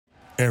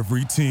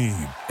Every team,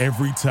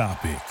 every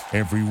topic,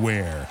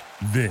 everywhere.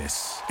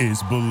 This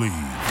is Believe.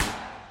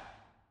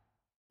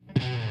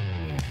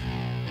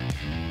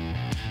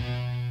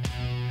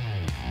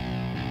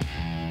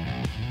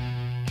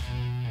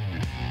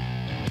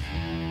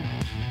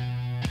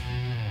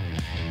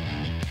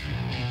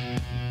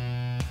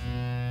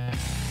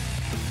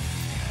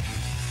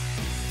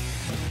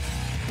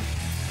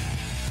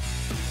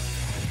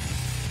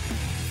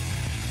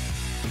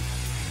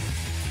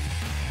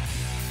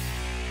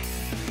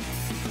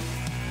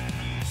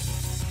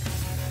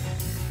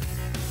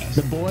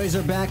 The boys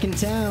are back in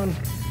town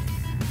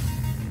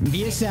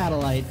via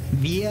satellite.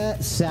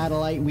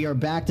 We are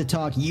back to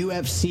talk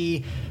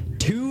UFC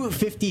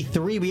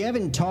 253. We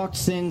haven't talked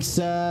since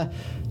we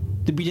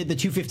did the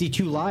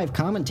 252 live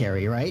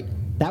commentary, right?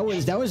 That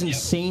was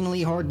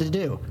insanely hard to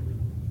do.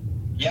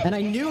 Yep. And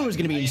I knew it was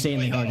going to be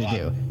insanely hard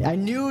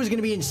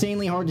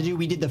to do.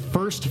 We did the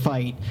first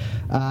fight.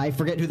 I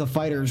forget who the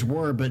fighters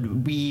were, but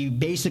we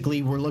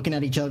basically were looking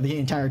at each other the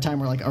entire time.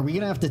 We're like, are we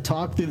going to have to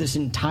talk through this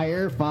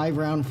entire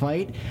 5-round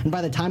fight? And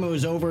by the time it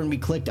was over and we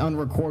clicked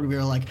unrecord, we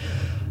were like,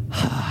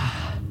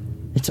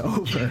 it's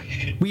over.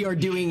 We are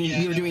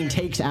doing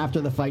takes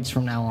after the fights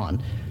from now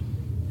on.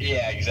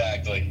 Yeah,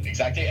 exactly.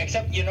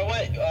 Except, you know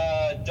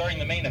what? During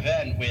the main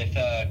event with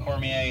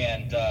Cormier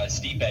and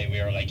Stipe,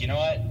 we were like, you know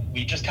what?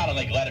 We just kind of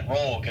like let it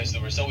roll because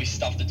there was always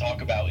stuff to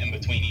talk about in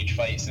between each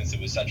fight since it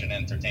was such an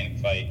entertaining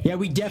fight. Yeah,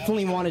 we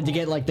definitely wanted to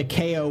get like the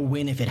KO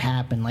win if it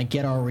happened, like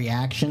get our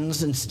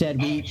reactions. Instead,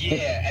 and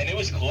it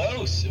was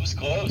close.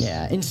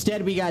 Yeah,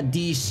 instead we got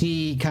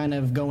DC kind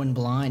of going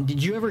blind.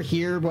 Did you ever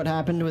hear what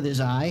happened with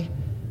his eye?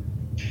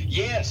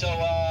 Yeah, so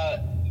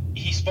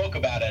he spoke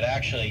about it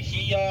actually.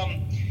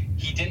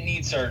 He didn't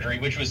need surgery,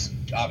 which was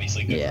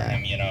obviously good for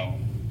him. You know,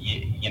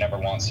 you never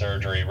want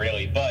surgery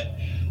really, but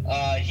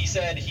he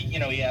said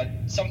he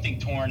had something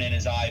torn in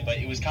his eye, but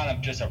it was kind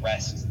of just a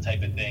rest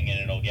type of thing, and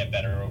it'll get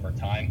better over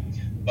time.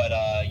 But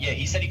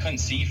he said he couldn't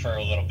see for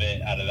a little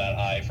bit out of that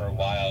eye for a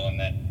while, and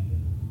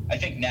then I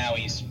think now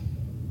he's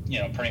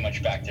pretty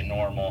much back to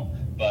normal.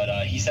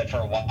 But he said for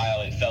a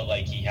while it felt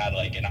like he had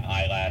like an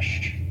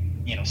eyelash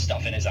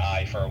stuff in his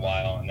eye for a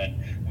while, and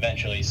then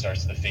eventually he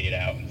starts to fade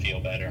out and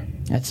feel better.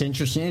 That's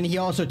interesting. And he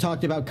also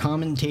talked about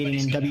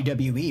commentating in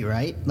WWE,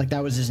 right? Like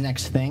that was his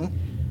next thing.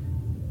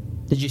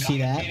 Did you see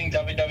that? Commentating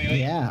WWE?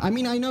 Yeah. I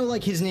mean, I know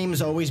like his name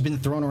has always been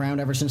thrown around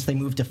ever since they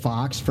moved to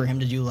Fox for him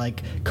to do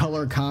like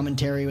color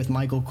commentary with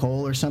Michael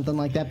Cole or something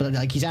like that, but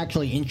like he's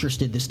actually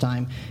interested this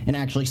time in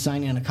actually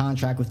signing a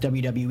contract with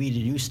WWE to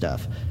do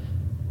stuff.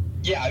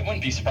 Yeah, I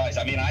wouldn't be surprised.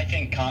 I mean, I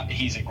think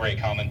he's a great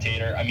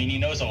commentator. I mean, he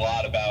knows a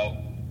lot about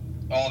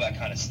all that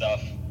kind of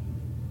stuff.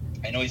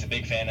 I know he's a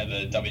big fan of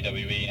the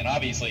WWE, and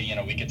obviously,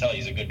 we could tell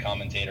he's a good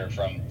commentator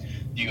from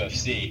the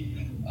UFC.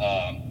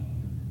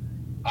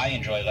 I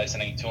enjoy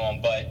listening to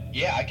him, but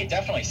yeah, I could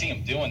definitely see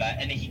him doing that,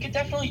 and he could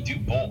definitely do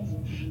both.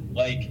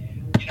 Like,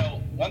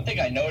 one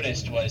thing I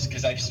noticed was,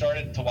 because I've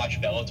started to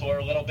watch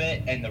Bellator a little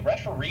bit, and the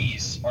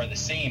referees are the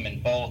same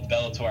in both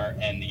Bellator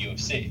and the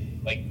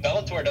UFC. Like,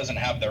 Bellator doesn't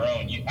have their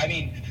own. I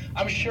mean,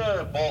 I'm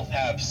sure both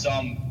have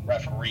some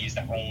referees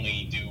that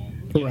only do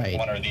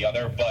one or the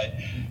other, but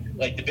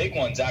like the big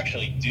ones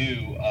actually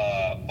do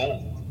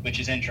both, which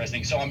is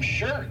interesting. So I'm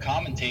sure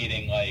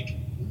commentating, like,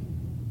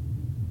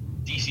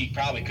 DC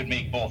probably could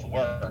make both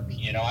work.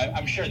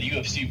 I'm sure the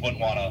UFC wouldn't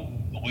want to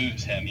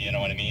lose him, you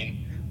know what I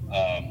mean?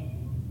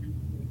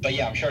 But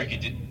yeah, I'm sure he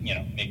could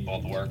make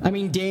both work. I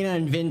mean, Dana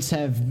and Vince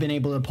have been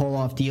able to pull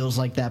off deals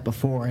like that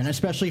before, and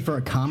especially for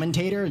a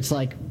commentator, it's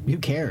like, who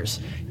cares,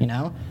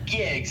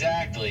 Yeah,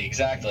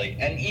 exactly.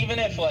 And even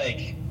if,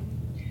 like,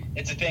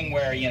 it's a thing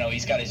where,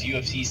 he's got his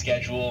UFC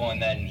schedule and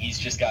then he's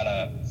just got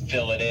to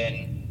fill it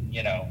in,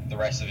 the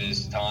rest of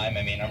his time.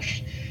 I mean,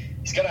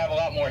 he's going to have a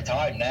lot more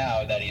time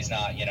now that he's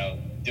not,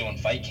 doing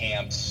fight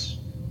camps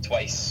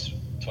twice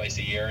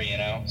a year,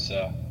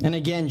 so. And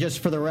again, just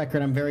for the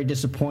record, I'm very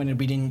disappointed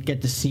we didn't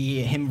get to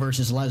see him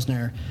versus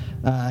Lesnar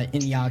in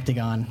the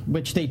Octagon,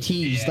 which they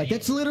teased. Yeah,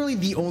 that's literally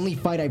the only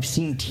fight I've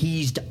seen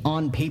teased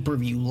on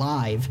pay-per-view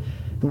live,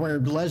 where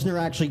Lesnar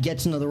actually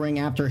gets into the ring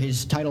after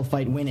his title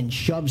fight win and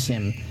shoves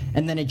him,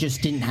 and then it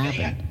just didn't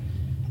happen.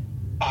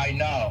 I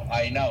know,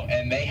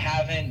 and they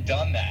haven't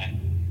done that.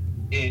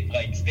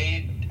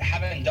 They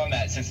haven't done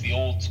that since the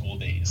old school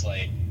days,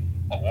 like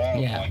a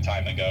long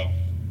time ago.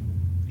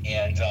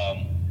 And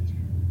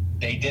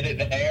they did it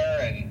there,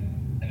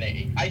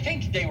 and I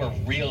think they were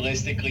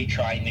realistically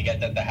trying to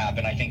get that to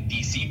happen. I think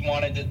DC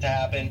wanted it to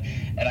happen,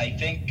 and I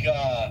think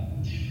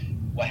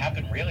what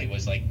happened really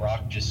was like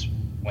Brock just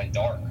went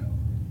dark,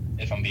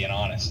 if I'm being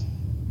honest.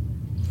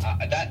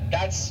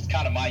 That's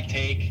kind of my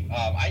take.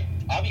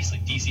 Obviously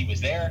DC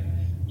was there,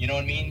 you know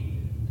what I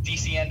mean?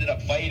 DC ended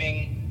up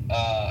fighting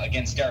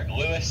against Derek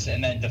Lewis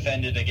and then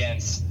defended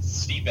against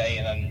Stipe,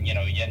 and then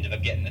he ended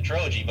up getting the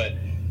trilogy, but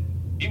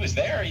he was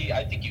there.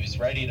 I think he was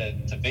ready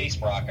to face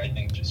Brock. I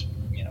think just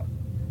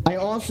I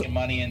also making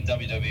money in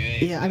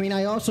WWE. Yeah, I mean,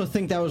 I also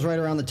think that was right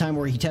around the time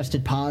where he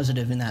tested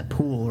positive in that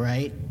pool,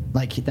 right?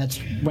 Like, that's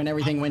when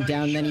everything went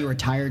down, and then he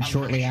retired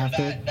shortly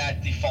after.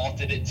 That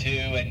defaulted it too,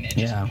 and it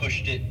just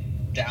pushed it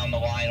down the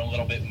line a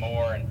little bit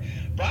more. And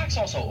Brock's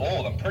also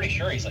old. I'm pretty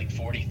sure he's like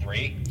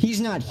 43.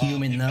 He's not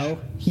human, though.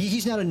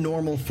 He's not a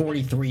normal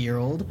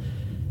 43-year-old.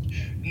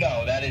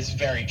 No, that is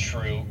very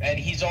true. And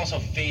he's also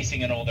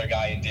facing an older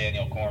guy in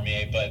Daniel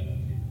Cormier. But,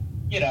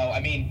 I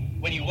mean,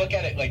 when you look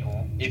at it, like,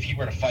 if he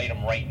were to fight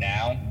him right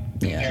now,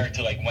 compared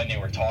to, like, when they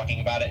were talking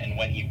about it and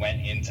when he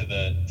went into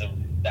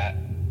that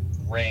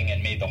ring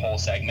and made the whole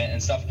segment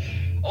and stuff,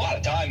 a lot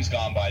of time's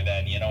gone by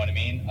then, you know what I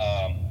mean?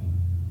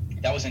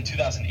 That was in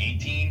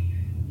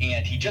 2018,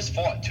 and he just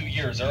fought 2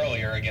 years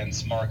earlier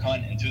against Mark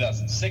Hunt in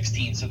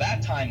 2016, so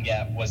that time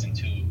gap wasn't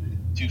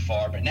too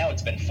far, but now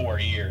it's been 4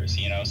 years,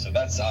 so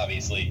that's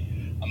obviously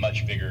a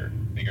much bigger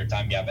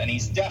time gap. And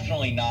he's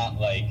definitely not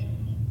like,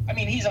 I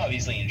mean, he's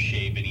obviously in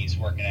shape and he's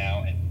working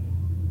out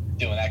and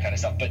doing that kind of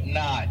stuff, but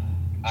not,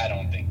 I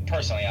don't think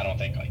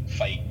like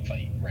fight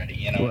ready,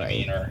 you know what I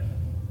mean, or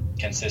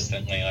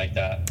consistently like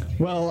that.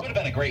 Well, it would have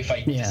been a great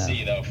fight to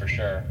see, though, for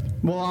sure.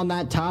 Well, on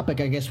that topic,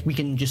 I guess we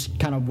can just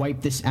kind of wipe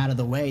this out of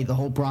the way. The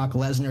whole Brock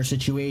Lesnar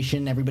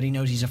situation, everybody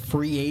knows he's a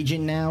free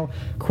agent now,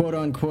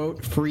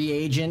 quote-unquote free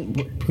agent.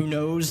 Who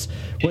knows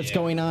what's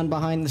going on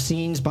behind the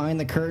scenes, behind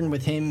the curtain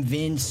with him,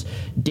 Vince,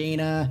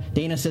 Dana.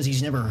 Dana says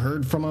he's never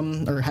heard from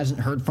him, or hasn't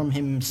heard from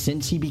him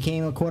since he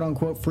became a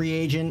quote-unquote free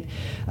agent.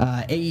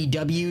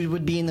 AEW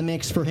would be in the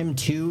mix for him,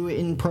 too,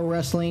 in pro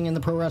wrestling and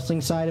the pro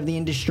wrestling side of the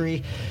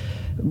industry.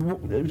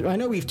 I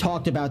know we've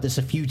talked about this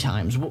a few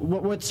times.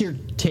 What's your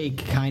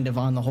take kind of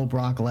on the whole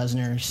Brock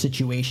Lesnar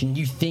situation?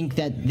 Do you think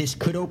that this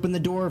could open the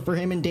door for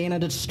him and Dana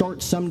to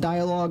start some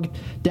dialogue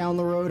down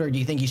the road, or do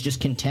you think he's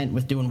just content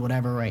with doing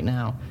whatever right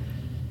now?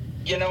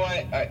 You know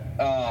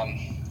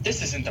what?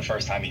 This isn't the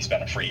first time he's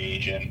been a free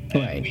agent,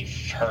 and right.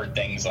 We've heard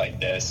things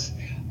like this.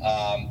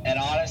 And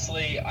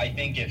honestly, I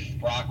think if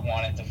Brock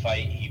wanted to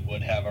fight, he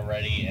would have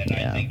already, and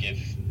I think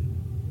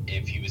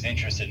if he was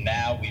interested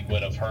now, we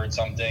would have heard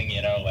something,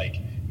 like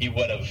he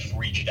would have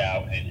reached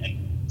out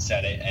and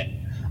said it.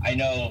 And I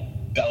know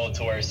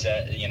Bellator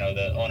said,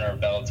 the owner of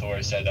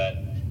Bellator said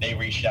that they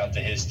reached out to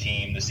his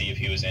team to see if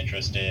he was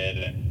interested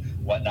and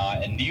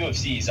whatnot. And the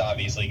UFC's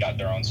obviously got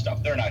their own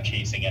stuff. They're not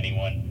chasing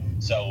anyone.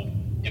 So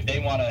if they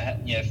want to,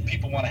 if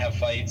people want to have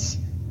fights,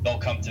 they'll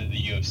come to the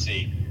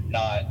UFC,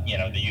 not, the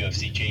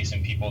UFC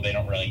chasing people they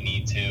don't really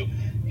need to.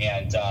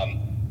 And,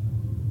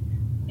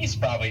 he's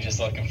probably just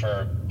looking for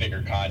a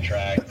bigger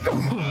contract.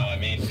 I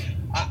mean,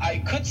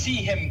 I could see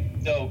him,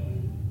 though,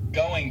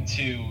 going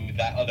to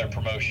that other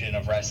promotion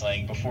of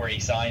wrestling before he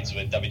signs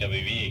with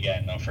WWE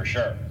again, though, for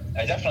sure.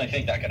 I definitely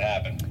think that could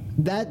happen.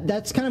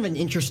 That's kind of an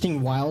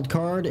interesting wild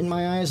card in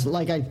my eyes.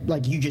 Like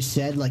you just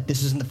said, like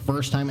this isn't the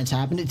first time it's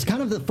happened. It's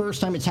kind of the first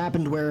time it's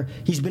happened where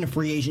he's been a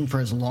free agent for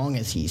as long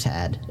as he's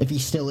had. If he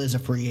still is a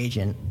free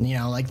agent,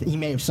 like he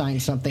may have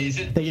signed something,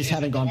 they just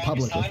haven't gone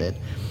public with it.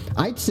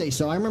 I'd say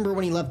so. I remember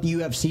when he left the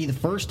UFC the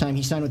first time,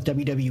 he signed with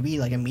WWE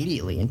like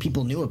immediately, and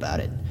people knew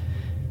about it.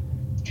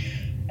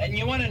 And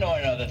you want to know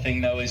another thing,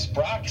 though, is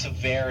Brock's a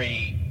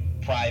very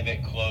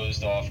private,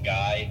 closed-off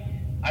guy.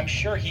 I'm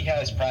sure he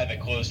has private,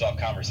 closed-off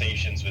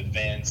conversations with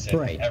Vince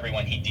and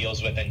everyone he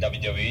deals with in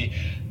WWE.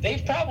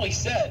 They've probably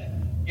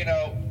said,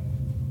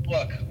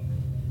 look,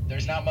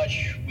 there's not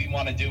much we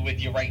want to do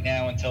with you right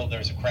now until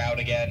there's a crowd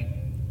again.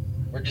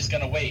 We're just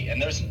going to wait.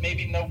 And there's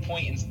maybe no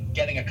point in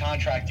getting a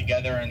contract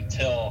together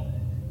until,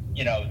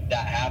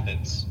 that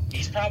happens.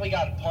 He's probably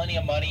got plenty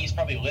of money. He's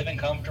probably living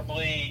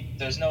comfortably.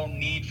 There's no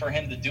need for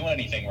him to do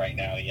anything right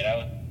now,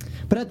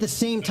 But at the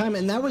same time,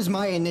 and that was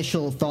my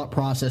initial thought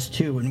process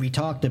too when we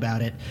talked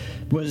about it,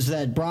 was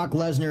that Brock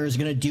Lesnar is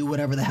going to do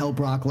whatever the hell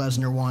Brock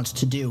Lesnar wants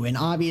to do. And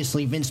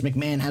obviously Vince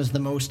McMahon has the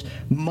most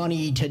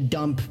money to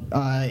dump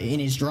in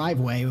his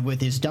driveway with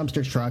his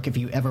dumpster truck if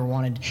you ever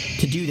wanted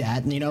to do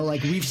that. And,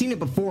 like we've seen it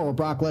before where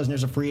Brock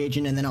Lesnar's a free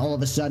agent and then all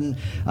of a sudden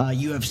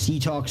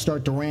UFC talks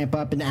start to ramp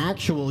up and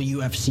actual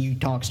UFC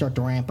talks start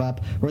to ramp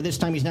up. Where this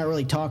time he's not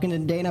really talking to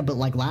Dana, but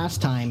like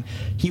last time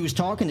he was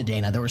talking to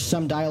Dana. There was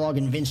some dialogue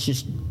and Vince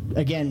just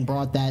again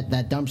brought that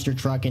dumpster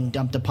truck and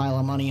dumped a pile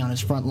of money on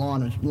his front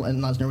lawn, and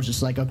Lesnar was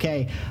just like,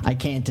 okay, I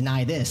can't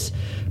deny this.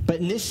 But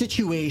in this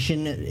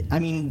situation, I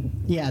mean,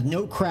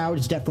 no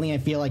crowds definitely I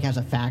feel like has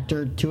a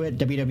factor to it.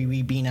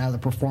 WWE being out of the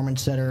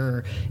Performance Center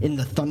or in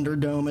the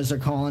Thunderdome as they're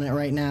calling it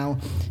right now,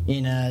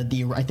 in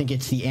I think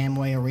it's the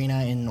Amway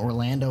Arena in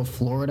Orlando,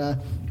 Florida.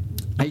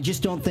 I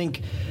just don't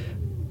think.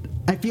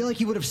 I feel like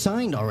he would have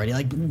signed already.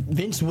 Like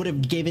Vince would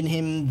have given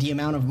him the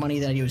amount of money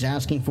that he was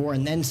asking for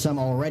and then some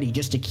already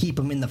just to keep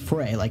him in the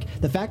fray. Like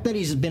the fact that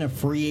he's been a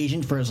free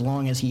agent for as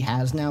long as he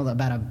has now,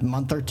 about a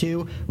month or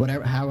two,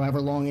 however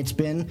long it's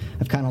been.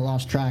 I've kind of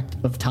lost track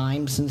of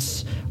time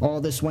since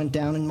all this went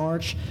down in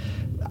March.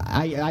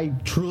 I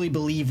truly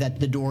believe that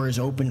the door is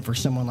open for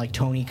someone like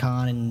Tony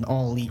Khan and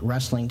All Elite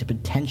Wrestling to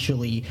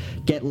potentially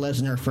get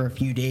Lesnar for a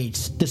few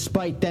dates,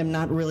 despite them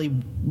not really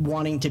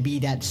wanting to be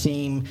that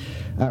same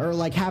or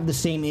like have the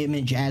same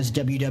image as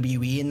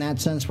WWE in that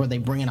sense, where they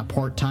bring in a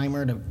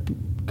part-timer to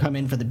come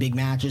in for the big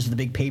matches, the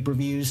big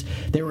pay-per-views.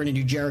 They were going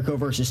to do Jericho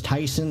versus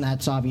Tyson.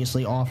 That's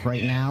obviously off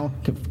right now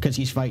because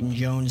he's fighting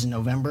Jones in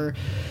November.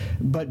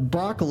 But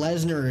Brock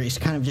Lesnar is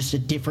kind of just a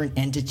different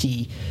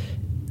entity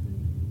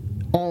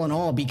all in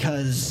all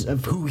because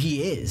of who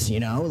he is, you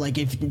know? Like,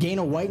 if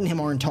Dana White and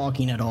him aren't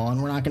talking at all,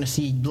 and we're not going to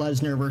see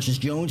Lesnar versus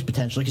Jones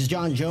potentially, because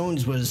John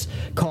Jones was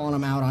calling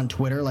him out on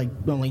Twitter like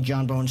only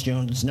John Bones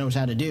Jones knows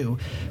how to do,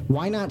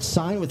 why not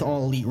sign with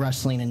All Elite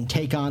Wrestling and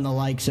take on the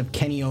likes of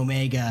Kenny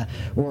Omega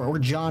or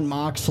John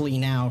Moxley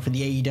now for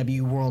the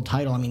AEW World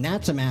title? I mean,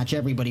 that's a match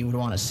everybody would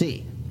want to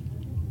see.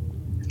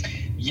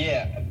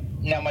 Yeah.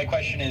 Now, my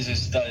question is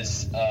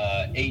does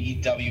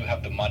AEW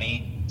have the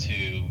money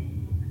to...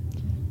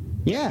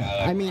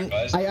 Yeah, I mean,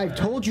 I've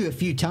told you a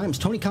few times,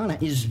 Tony Khan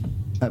is,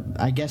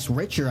 I guess,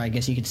 richer, I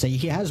guess you could say.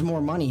 He has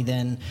more money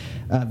than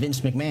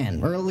Vince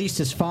McMahon, or at least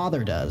his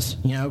father does,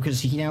 you know,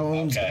 because he now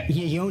owns,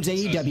 he owns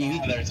AEW. So his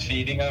father's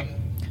feeding him?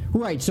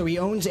 Right, so he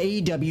owns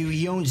AEW,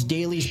 he owns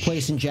Daly's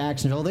place in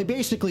Jacksonville. They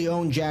basically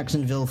own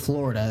Jacksonville,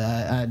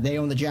 Florida. They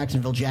own the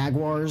Jacksonville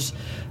Jaguars.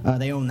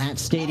 They own that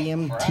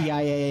stadium,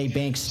 TIAA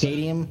Bank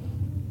Stadium.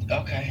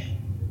 Okay.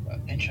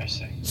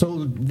 Interesting.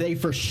 So they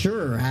for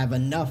sure have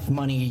enough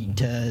money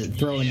to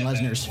throw in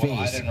Lesnar's face.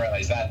 I didn't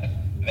realize that.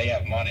 They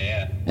have money,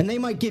 yeah. And they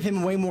might give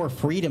him way more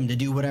freedom to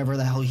do whatever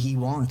the hell he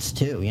wants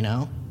too, you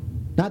know?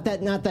 Not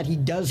that he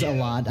does a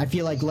lot. I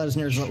feel like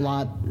Lesnar's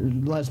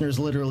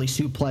literally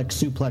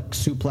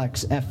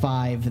suplex,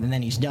 F5, and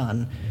then he's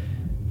done.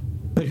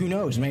 But who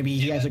knows? Maybe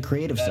he has a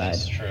creative side. That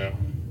is true.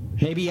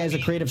 Maybe he has a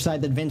creative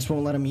side that Vince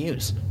won't let him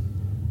use.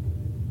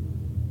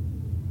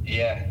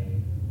 Yeah.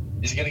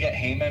 Is he going to get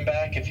Heyman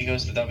back if he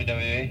goes to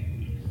WWE?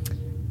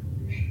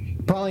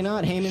 Probably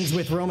not. Heyman's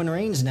with Roman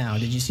Reigns now.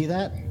 Did you see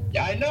that?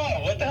 Yeah, I know.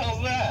 What the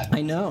hell's that?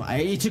 I know.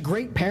 It's a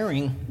great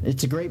pairing.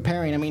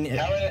 I mean...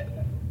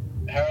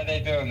 How are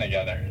they doing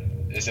together?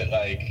 Is it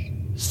like...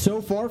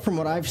 So far, from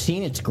what I've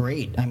seen, it's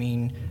great. I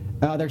mean,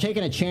 they're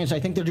taking a chance. I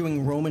think they're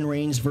doing Roman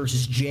Reigns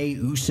versus Jey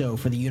Uso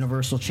for the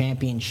Universal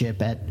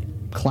Championship at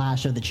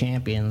Clash of the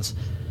Champions.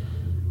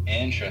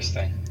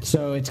 Interesting.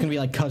 So it's going to be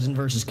like cousin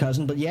versus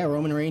cousin. But yeah,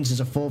 Roman Reigns is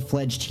a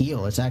full-fledged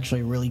heel. It's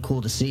actually really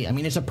cool to see. I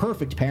mean, it's a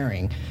perfect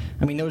pairing.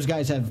 I mean, those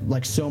guys have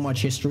like so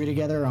much history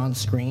together on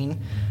screen,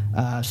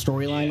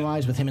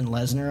 storyline-wise, with him and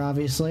Lesnar,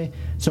 obviously.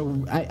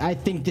 So I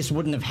think this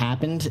wouldn't have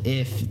happened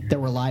if there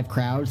were live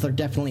crowds. They're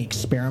definitely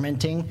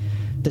experimenting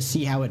to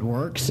see how it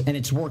works. And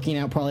it's working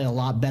out probably a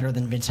lot better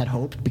than Vince had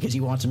hoped because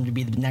he wants him to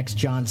be the next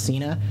John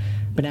Cena.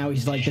 But now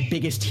he's like the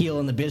biggest heel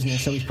in the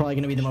business, so he's probably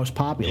going to be the most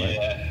popular.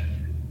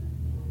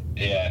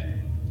 Yeah.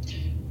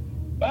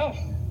 Well,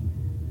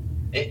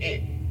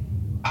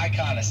 I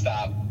kind of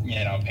stopped,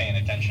 paying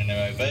attention to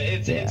it, but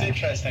it's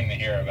interesting to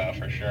hear about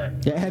for sure.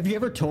 Yeah, have you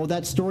ever told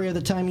that story of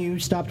the time you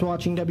stopped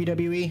watching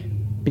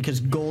WWE because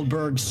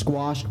Goldberg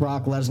squashed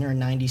Brock Lesnar in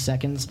 90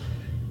 seconds?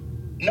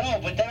 No,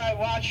 but then I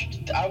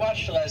watched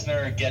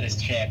Lesnar get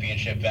his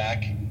championship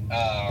back.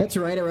 That's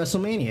right, at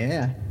WrestleMania.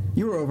 Yeah,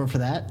 you were over for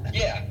that.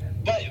 Yeah,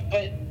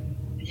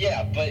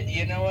 but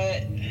you know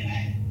what?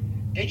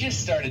 They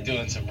just started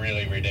doing some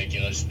really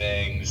ridiculous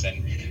things,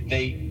 and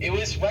it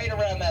was right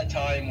around that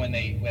time when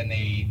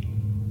they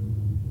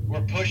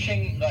were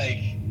pushing, like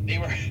they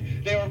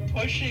were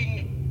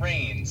pushing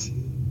Reigns,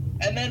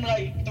 and then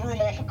like threw him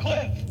off a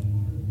cliff,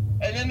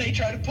 and then they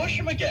tried to push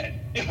him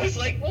again. It was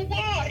like, well,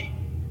 why?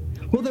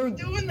 Well, they were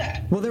doing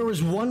that. Well, there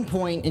was one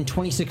point in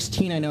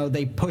 2016, I know,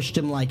 they pushed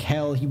him like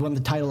hell. He won the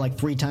title like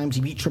 3 times.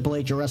 He beat Triple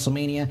H at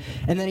WrestleMania,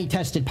 and then he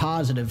tested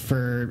positive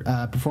for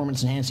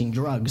performance-enhancing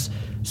drugs.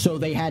 So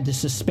they had to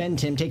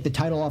suspend him, take the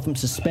title off him,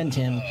 suspend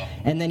him,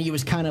 and then he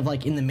was kind of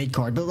like in the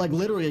mid-card. But like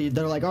literally,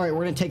 they're like, all right,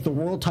 we're going to take the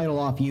world title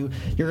off you.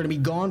 You're going to be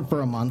gone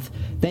for a month.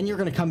 Then you're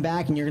going to come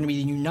back, and you're going to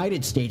be the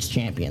United States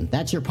champion.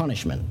 That's your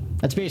punishment.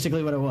 That's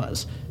basically what it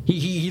was.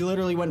 He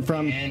literally went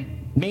from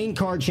main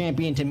card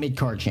champion to mid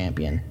card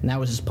champion, and that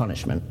was his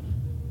punishment.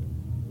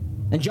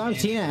 And John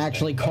Cena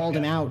actually called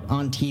him out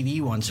on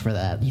TV once for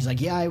that. He's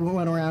like, yeah, I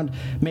went around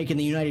making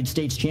the United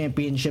States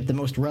Championship the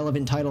most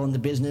relevant title in the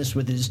business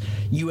with his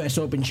U.S.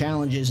 Open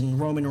challenges, and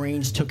Roman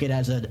Reigns took it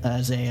as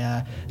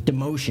a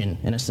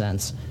demotion in a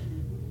sense.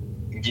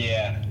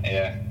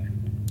 Yeah.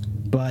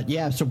 But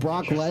yeah, so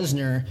Brock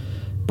Lesnar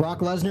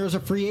is a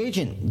free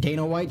agent.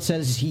 Dana White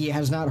says he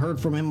has not heard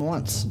from him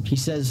once. He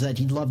says that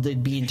he'd love to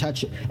be in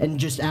touch and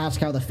just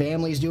ask how the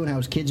family's doing, how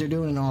his kids are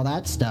doing, and all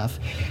that stuff.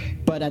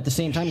 But at the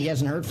same time, he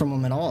hasn't heard from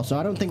him at all. So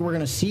I don't think we're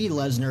going to see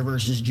Lesnar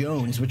versus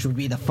Jones, which would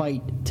be the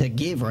fight to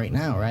give right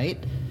now,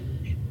 right?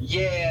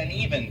 Yeah, and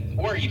even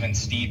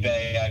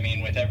Stipe. I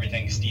mean, with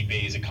everything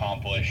Stipe's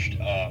accomplished,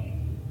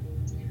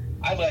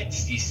 I'd like to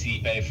see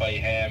Stipe fight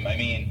him. I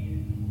mean,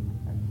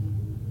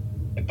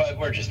 but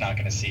we're just not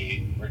going to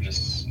see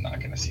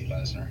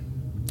Lesnar.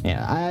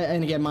 Yeah,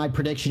 and again, my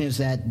prediction is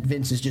that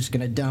Vince is just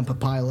going to dump a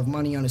pile of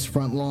money on his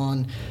front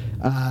lawn,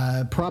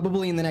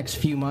 probably in the next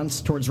few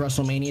months towards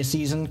WrestleMania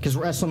season, because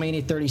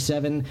WrestleMania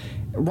 37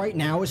 right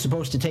now is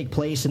supposed to take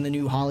place in the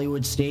new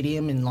Hollywood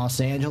Stadium in Los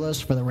Angeles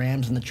for the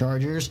Rams and the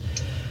Chargers.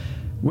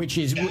 Which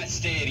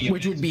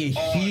would be a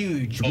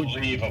huge,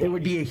 unbelievable. it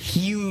would be a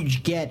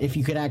huge get if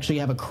you could actually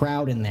have a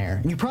crowd in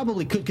there. And you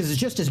probably could, because it's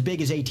just as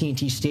big as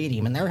AT&T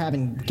Stadium, and they're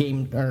having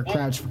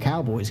crowds for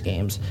Cowboys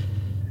games.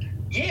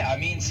 Yeah, I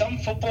mean, some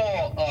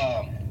football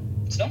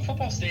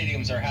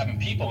stadiums are having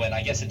people in.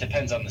 I guess it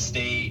depends on the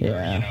state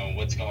or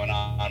what's going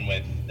on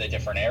with the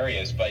different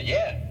areas. But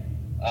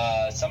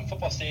some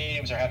football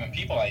stadiums are having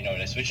people, I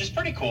noticed, which is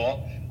pretty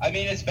cool. I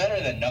mean, it's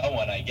better than no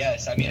one, I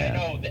guess. I mean, I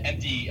know the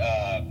empty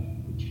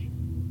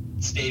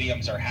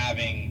stadiums are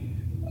having,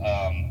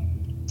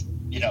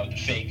 the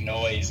fake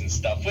noise and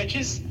stuff, which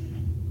is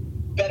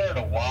better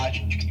to watch.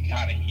 You can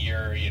kind of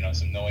hear,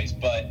 some noise,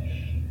 but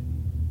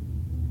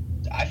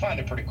I find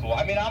it pretty cool.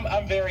 I mean,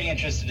 I'm very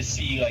interested to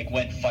see, like,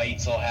 when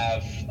fights will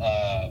have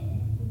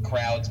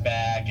crowds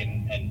back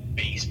and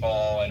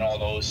baseball and all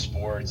those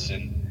sports.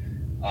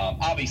 And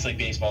obviously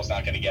baseball's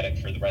not going to get it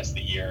for the rest of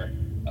the year,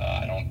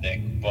 I don't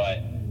think.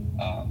 But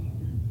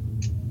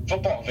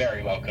football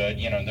very well could.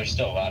 There's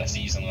still a lot of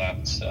season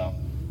left, so.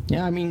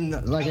 Yeah, I mean,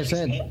 like I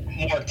said,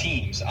 more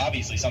teams.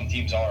 Obviously, some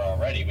teams are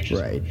already, which is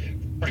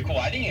pretty cool.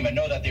 I didn't even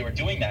know that they were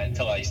doing that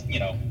until I,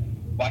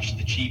 watched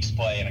the Chiefs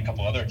play and a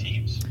couple other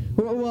teams.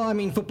 Well, I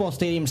mean, football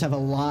stadiums have a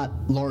lot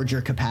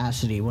larger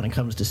capacity when it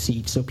comes to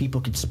seats, so people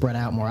could spread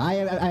out more. I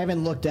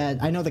haven't looked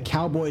at. I know the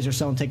Cowboys are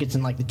selling tickets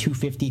in like the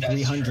 250,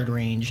 300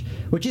 range,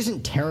 which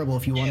isn't terrible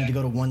if you wanted to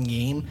go to one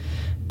game,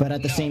 but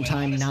at the same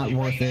time, honestly,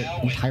 not worth it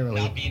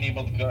entirely. Not being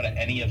able to go to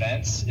any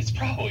events, it's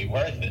probably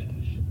worth it.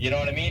 You know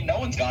what I mean? No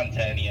one's gone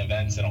to any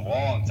events in a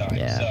long time,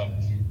 so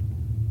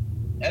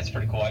that's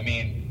pretty cool. I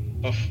mean,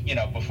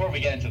 before we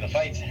get into the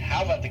fights,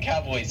 how about the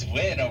Cowboys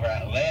win over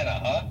Atlanta,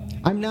 huh?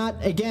 I'm not,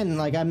 again,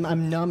 like,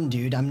 I'm numb,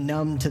 dude. I'm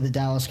numb to the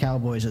Dallas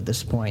Cowboys at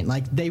this point.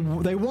 Like, they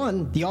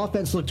won. The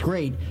offense looked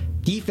great.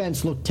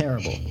 Defense looked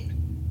terrible.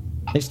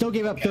 They still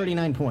gave up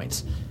 39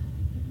 points.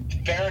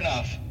 Fair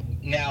enough.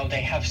 Now,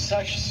 they have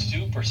such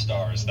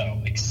superstars,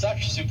 though. Like,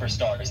 such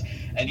superstars.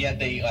 And yet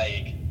they,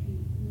 like,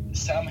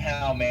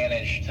 somehow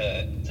managed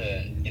to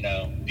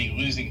be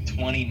losing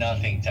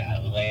 20-0 to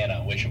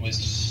Atlanta, which was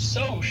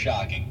so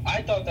shocking.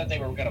 I thought that they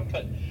were going to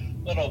put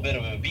little bit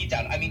of a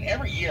beatdown. I mean,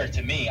 every year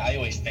to me, I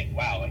always think,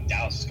 wow, like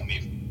Dallas is going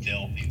to be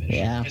filthy this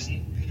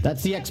year.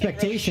 That's the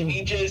expectation.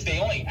 Really changes, they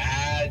only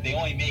add, they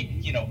only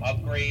make,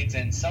 upgrades,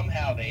 and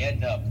somehow they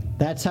end up.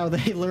 That's how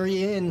they lure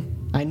you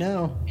in. I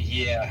know.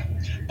 Yeah.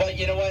 But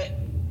you know what?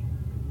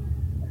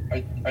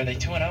 Are they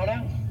 2-0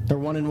 now? They're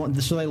 1-1.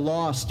 So they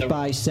lost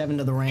by 7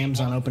 to the Rams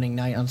on opening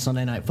night on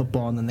Sunday Night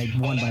Football, and then they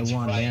won by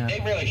 1. Right. Yeah. They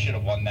really should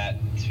have won that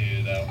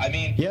too, though. I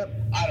mean,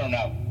 I don't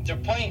know. They're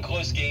playing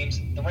close games.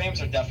 The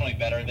Rams are definitely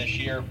better this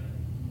year,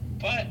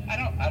 but I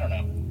don't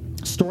know.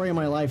 Story of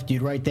my life,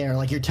 dude, right there.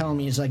 Like you're telling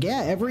me, it's like,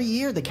 every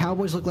year the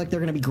Cowboys look like they're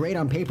going to be great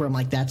on paper. I'm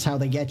like, that's how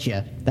they get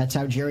you. That's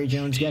how Jerry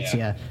Jones gets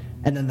you,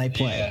 and then they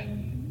play. Yeah.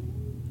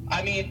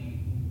 I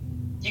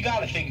mean, you got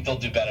to think they'll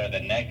do better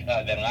than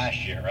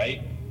last year,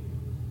 right?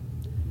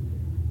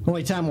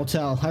 Only time will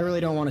tell. I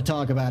really don't want to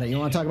talk about it. You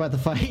want to talk about the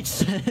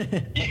fights?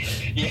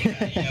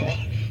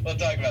 We'll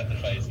talk about the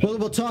fights.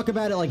 We'll talk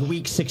about it like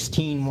week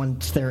 16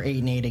 once they're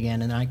 8-8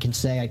 again, and I can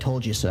say I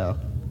told you so.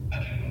 All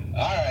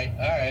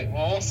right.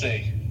 Well, we'll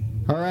see.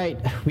 All right,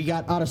 we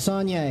got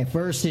Adesanya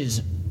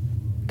versus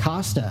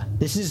Costa.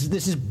 This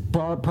is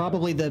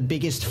probably the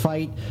biggest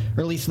fight,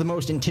 or at least the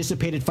most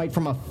anticipated fight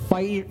from a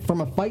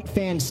fight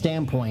fan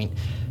standpoint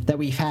that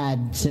we've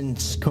had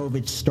since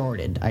COVID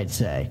started, I'd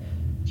say.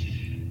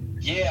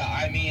 Yeah,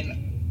 I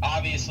mean,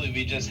 obviously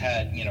we just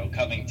had,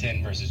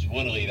 Covington versus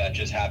Woodley that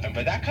just happened,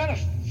 but that kind of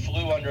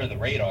flew under the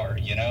radar,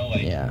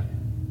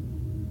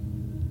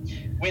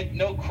 with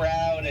no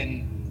crowd,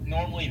 and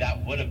normally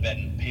that would have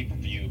been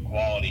pay-per-view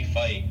quality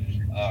fight,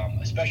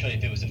 especially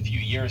if it was a few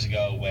years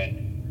ago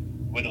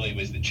when Woodley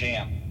was the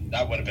champ.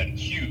 That would have been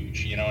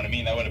huge, you know what I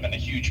mean? That would have been a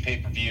huge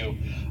pay-per-view.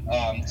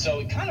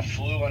 So it kind of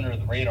flew under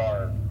the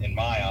radar in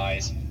my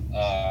eyes.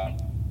 That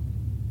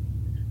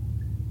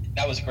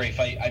was a great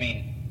fight. I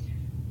mean,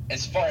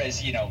 as far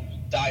as,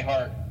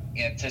 diehard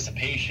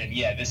anticipation,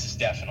 this is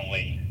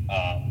definitely,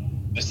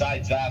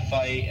 besides that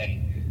fight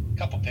and a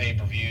couple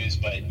pay-per-views,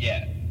 but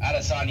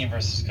Adesanya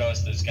versus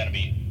Costa is going to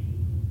be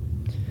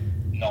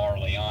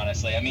gnarly,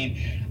 honestly. I mean,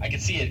 I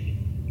could see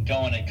it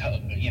going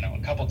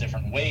a couple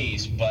different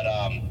ways, but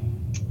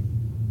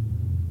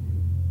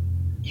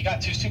you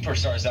got two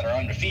superstars that are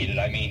undefeated.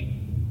 I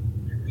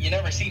mean, you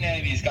never seen any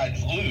of these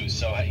guys lose,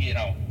 so,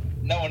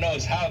 no one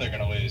knows how they're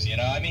going to lose,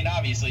 I mean,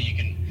 obviously you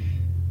can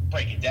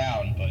break it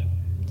down, but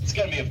it's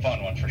going to be a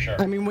fun one for sure.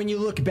 I mean, when you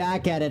look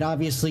back at it,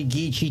 obviously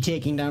Gaethje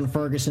taking down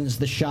Ferguson is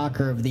the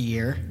shocker of the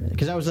year,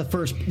 because that was the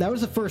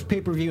first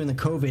pay-per-view in the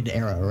COVID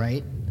era,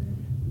 right?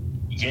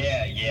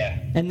 Yeah.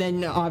 And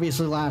then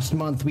obviously last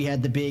month we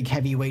had the big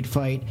heavyweight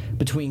fight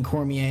between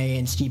Cormier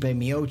and Stipe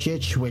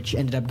Miocic, which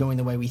ended up going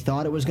the way we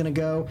thought it was going to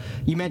go.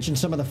 You mentioned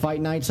some of the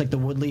fight nights, like the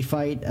Woodley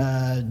fight.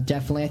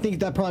 Definitely, I think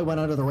that probably went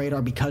under the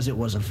radar because it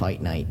was a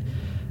fight night.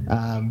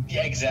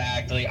 Yeah,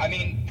 exactly. I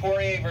mean,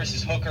 Poirier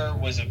versus Hooker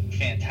was a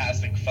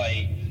fantastic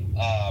fight.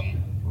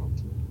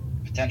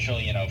 potential,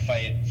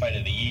 fight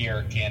of the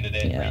year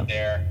candidate right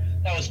there.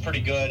 That was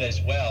pretty good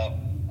as well.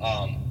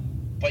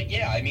 But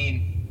yeah, I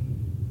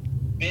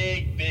mean,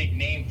 big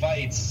name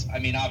fights. I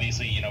mean,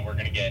 obviously, we're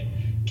going to get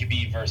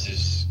Khabib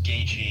versus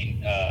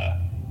Gaethje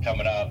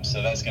coming up,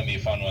 so that's going to be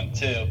a fun one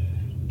too.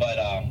 But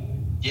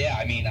yeah,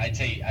 I mean, I'd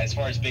say as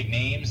far as big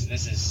names,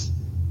 this is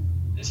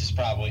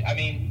probably, I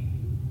mean,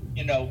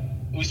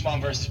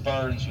 Usman versus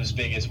Burns was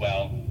big as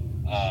well.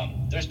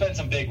 There's been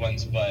some big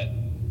ones, but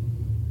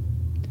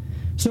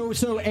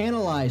So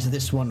analyze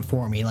this one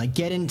for me. Like,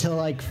 get into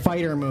like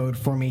fighter mode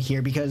for me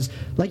here, because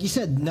like you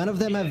said, none of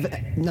them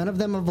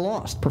have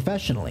lost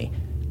professionally.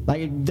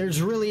 Like,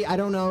 there's really, I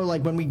don't know,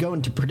 like when we go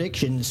into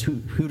predictions,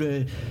 who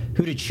to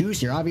choose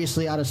here.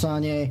 Obviously,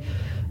 Adesanya,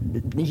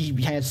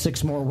 he has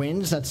 6 more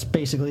wins. That's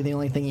basically the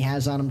only thing he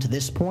has on him to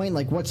this point.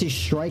 Like, what's his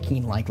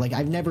striking like? Like,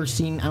 I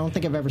don't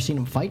think I've ever seen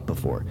him fight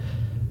before.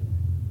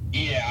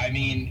 Yeah, I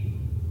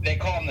mean, they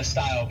call him the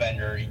style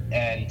bender,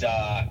 and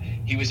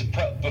he was a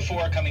pro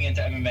before coming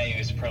into MMA. He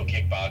was a pro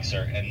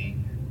kickboxer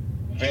and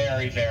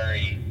very,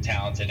 very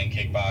talented in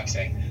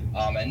kickboxing,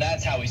 and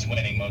that's how he's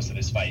winning most of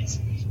his fights.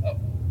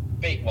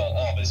 Well,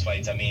 all of his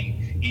fights. I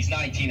mean, he's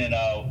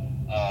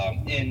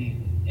 19-0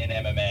 in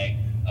MMA.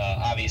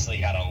 Obviously,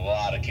 had a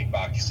lot of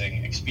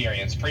kickboxing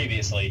experience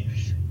previously,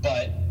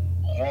 but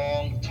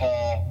long,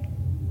 tall,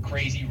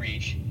 crazy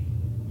reach.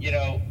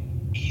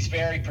 He's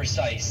very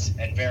precise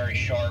and very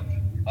sharp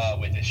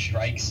with his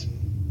strikes.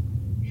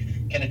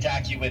 Can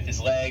attack you with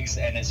his legs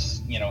and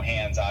his,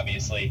 hands,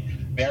 obviously.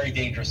 Very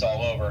dangerous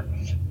all over.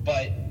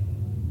 But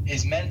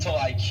his mental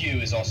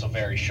IQ is also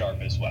very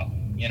sharp as well.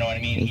 You know what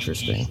I mean?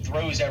 Interesting. He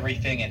throws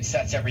everything and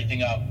sets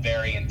everything up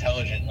very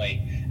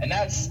intelligently. And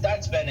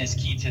that's been his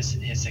key to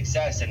his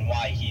success and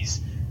why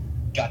he's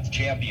got the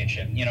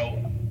championship.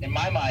 In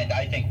my mind,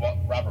 I think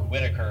Robert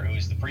Whittaker, who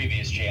was the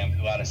previous champ,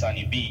 who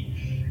Adesanya beat,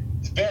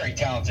 is a very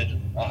talented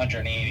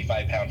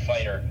 185-pound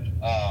fighter.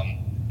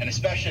 And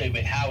especially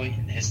with how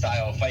his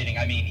style of fighting,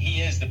 I mean,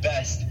 he is the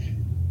best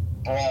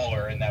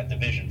brawler in that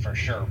division for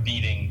sure,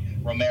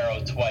 beating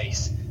Romero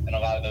twice and a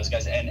lot of those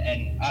guys.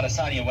 And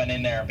Adesanya went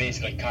in there and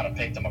basically kind of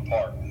picked him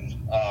apart.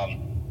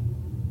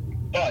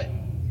 But,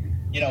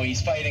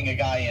 he's fighting a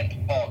guy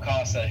in Paul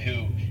Costa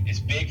who is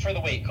big for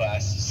the weight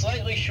class,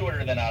 slightly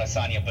shorter than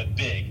Adesanya, but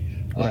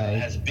big. Right.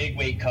 Has a big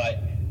weight cut,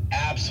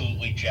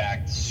 absolutely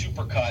jacked,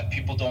 super cut.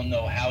 People don't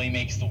know how he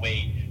makes the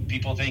weight.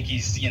 People think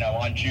he's,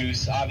 on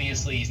juice.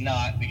 Obviously, he's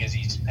not, because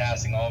he's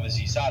passing all of his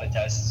USADA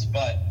tests.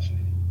 But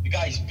the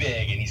guy's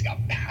big, and he's got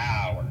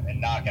power and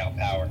knockout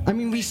power. I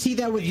mean, we see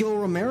that with Yoel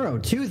Romero,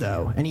 too,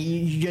 though. And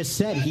you just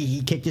said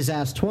he kicked his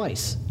ass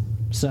twice.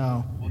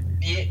 So.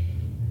 Yeah,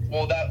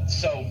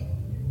 so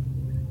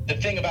the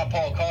thing about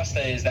Paul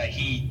Costa is that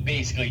he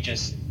basically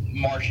just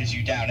marches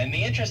you down. And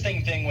the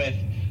interesting thing with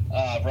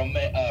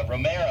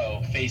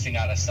Romero facing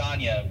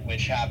Adesanya,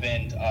 which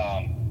happened,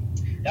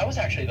 that was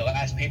actually the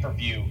last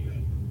pay-per-view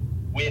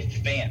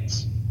with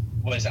fans,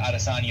 was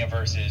Adesanya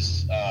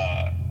versus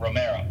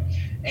Romero.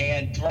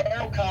 And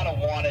Romero kind of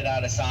wanted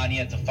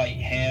Adesanya to fight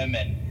him,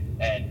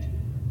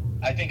 and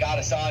I think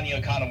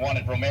Adesanya kind of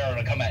wanted Romero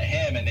to come at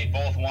him, and they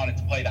both wanted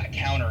to play that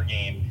counter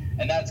game.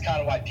 And that's kind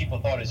of why people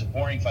thought it was a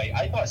boring fight.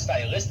 I thought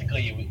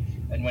stylistically,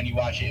 and when you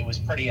watch it, it was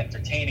pretty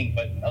entertaining,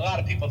 but a lot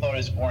of people thought it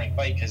was a boring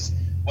fight because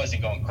it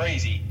wasn't going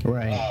crazy.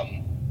 Right.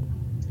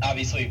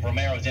 Obviously,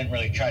 Romero didn't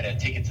really try to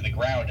take it to the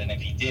ground, and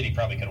if he did, he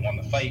probably could have won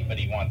the fight, but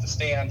he wanted to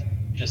stand,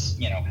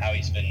 just, how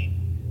he's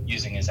been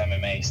using his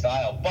MMA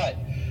style. But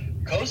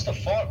Costa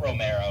fought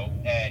Romero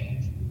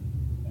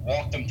and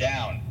walked him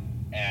down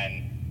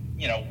and,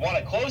 won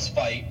a close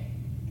fight,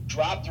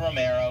 dropped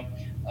Romero,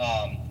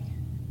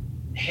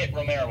 hit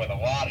Romero with a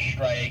lot of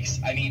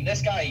strikes. I mean,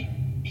 this guy,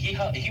 he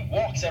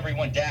walks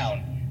everyone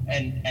down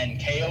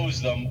and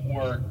KOs them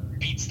or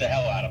beats the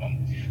hell out of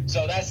them.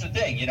 So that's the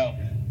thing,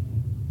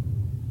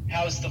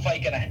 how's the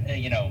fight going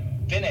to,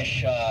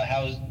 finish?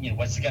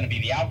 What's going to be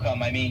the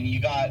outcome? I mean,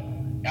 you got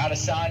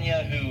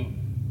Adesanya, who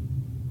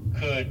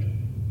could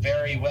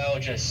very well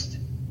just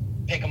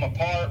pick him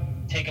apart,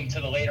 take him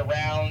to the later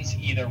rounds,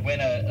 either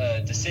win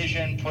a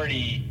decision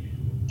pretty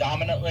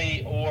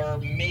dominantly or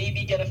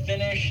maybe get a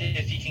finish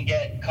if he can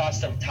get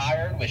Costa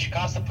tired, which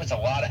Costa puts a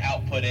lot of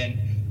output in.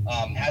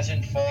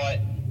 Hasn't fought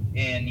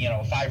in,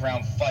 a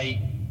 5-round fight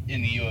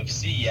in the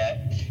UFC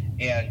yet.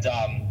 And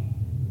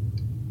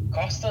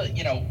Costa,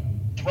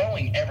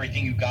 throwing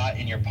everything you got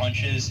in your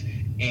punches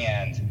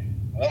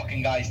and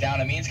walking guys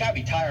down. I mean, it's got to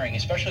be tiring,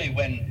 especially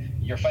when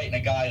you're fighting a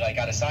guy like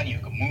Adesanya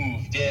who can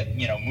move, dip,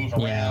 move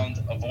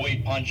around,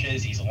 avoid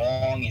punches. He's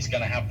long. He's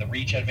going to have the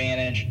reach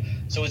advantage.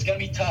 So it's going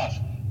to be tough.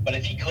 But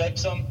if he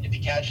clips him, if he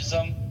catches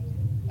him,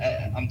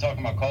 I'm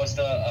talking about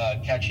Costa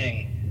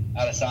catching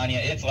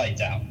Adesanya, it's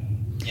lights out.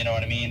 You know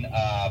what I mean?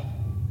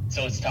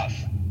 So it's tough.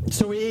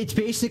 So it's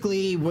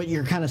basically what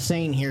you're kind of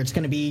saying here. It's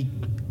going to be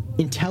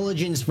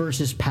intelligence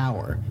versus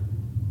power.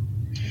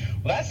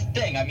 Well, that's the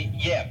thing. I mean,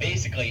 yeah,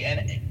 basically.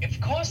 And if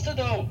Costa,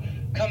 though,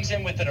 comes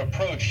in with an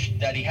approach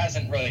that he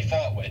hasn't really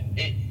fought with,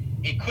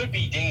 it could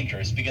be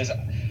dangerous because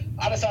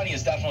Adesanya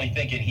is definitely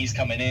thinking he's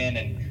coming in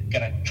and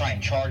gonna try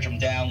and charge him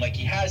down like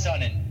he has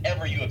done in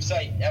every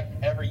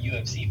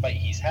UFC fight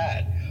he's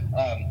had,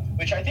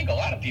 which I think a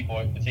lot of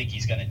people think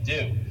he's gonna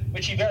do,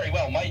 which he very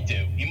well might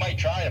do. He might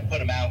try to put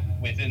him out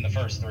within the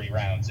first 3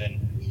 rounds,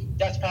 and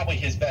that's probably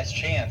his best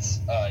chance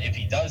if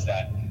he does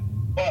that.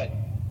 But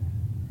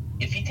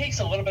if he takes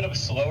a little bit of a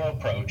slower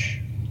approach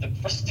the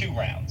first 2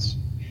 rounds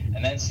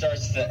and then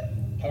starts to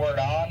pour it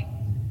on,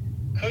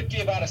 could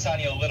give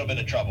Adesanya a little bit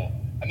of trouble.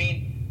 I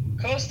mean,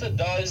 Costa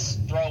does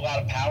throw a lot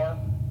of power,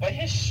 but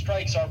his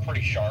strikes are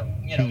pretty sharp.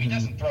 You know, he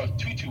doesn't throw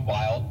too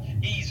wild.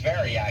 He's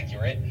very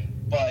accurate,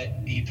 but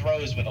he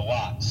throws with a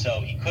lot,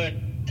 so he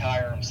could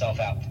tire himself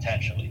out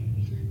potentially.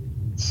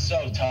 It's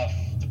so tough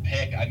to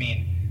pick. I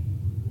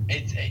mean,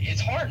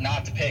 it's hard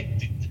not to pick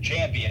the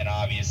champion,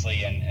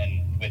 obviously,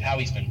 and with how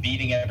he's been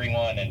beating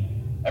everyone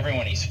and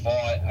everyone he's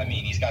fought. I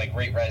mean, he's got a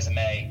great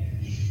resume.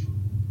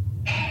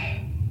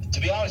 To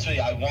be honest with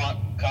you, I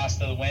want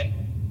Costa to win.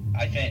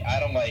 I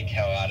don't like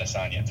how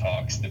Adesanya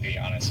talks, to be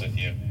honest with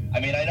you. I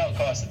mean, I know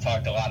Costa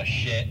talked a lot of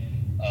shit,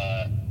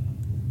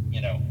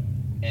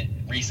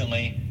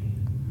 recently.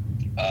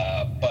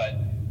 But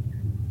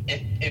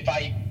if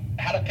I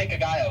had to pick a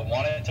guy I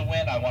wanted to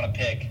win, I want to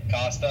pick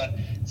Costa.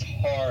 It's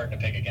hard to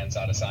pick against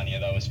Adesanya,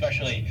 though,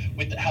 especially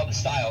with how the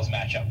styles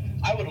match up.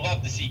 I would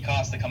love to see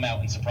Costa come out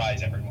and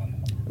surprise everyone.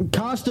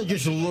 Costa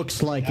just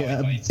looks like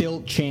a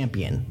built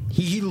champion.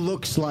 He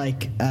looks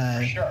like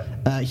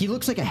he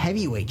looks like a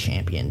heavyweight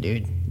champion,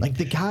 dude. Like,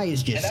 the guy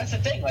is just, and that's the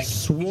thing, like,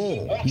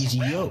 swole. He's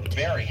yoked,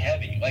 very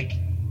heavy. Like,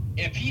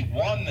 if he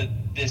won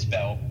this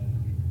belt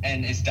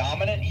and is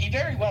dominant, he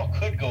very well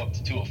could go up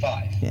to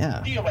 205.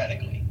 Yeah,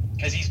 theoretically,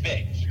 because he's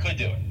big. He could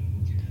do it.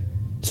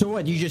 So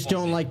what? You just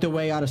don't like the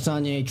way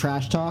Adesanya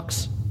trash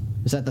talks?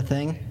 Is that the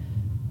thing?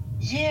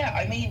 Yeah,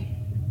 I mean,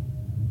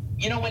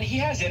 you know, when he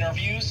has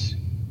interviews,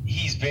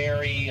 he's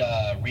very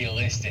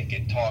realistic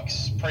and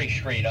talks pretty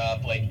straight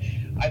up. Like,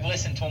 I've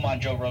listened to him on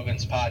Joe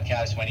Rogan's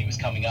podcast when he was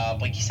coming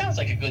up. Like, he sounds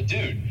like a good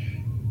dude.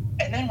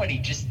 And then when he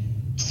just,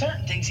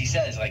 certain things he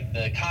says, like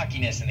the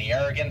cockiness and the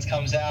arrogance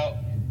comes out,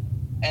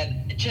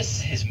 and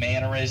just his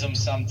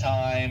mannerisms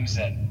sometimes.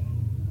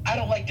 And I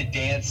don't like the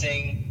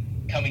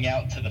dancing coming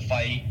out to the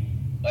fight.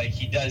 Like,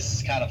 he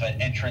does kind of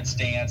an entrance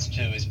dance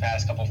to his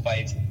past couple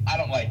fights. I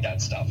don't like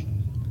that stuff.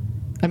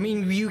 I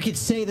mean, you could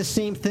say the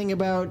same thing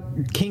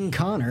about King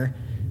Connor.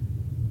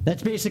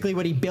 That's basically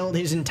what he built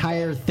his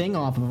entire thing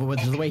off of,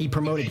 was the way he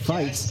promoted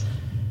fights.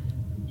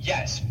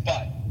 Yes,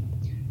 but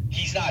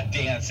he's not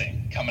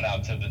dancing coming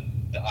out to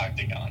the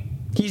octagon.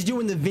 He's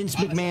doing the Vince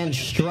McMahon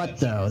strut,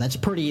 though. That's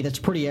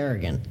pretty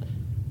arrogant.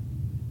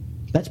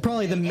 That's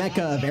probably the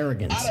mecca of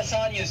arrogance.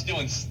 Adesanya's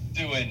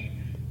doing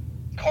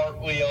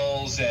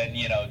cartwheels and,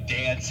 you know,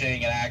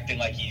 dancing and acting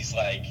like he's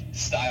like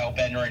style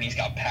bender and he's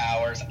got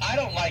powers. I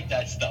don't like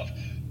that stuff.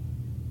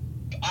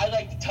 I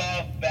like the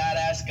tough,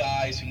 badass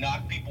guys who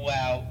knock people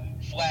out,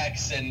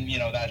 flex, and, you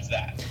know, that's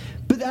that.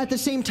 But at the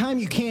same time,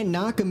 you can't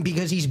knock him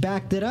because he's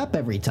backed it up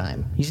every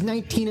time. He's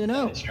 19-0.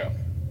 That's true.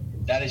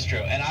 That is true.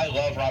 And I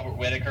love Robert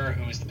Whittaker,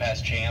 who is the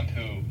past champ,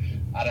 who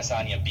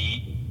Adesanya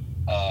beat,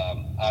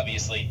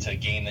 obviously, to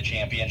gain the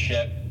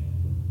championship.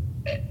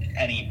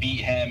 And he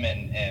beat him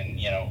in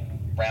you know,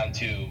 round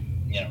 2,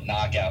 you know,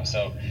 knockout.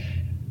 So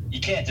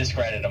you can't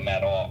discredit him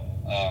at all.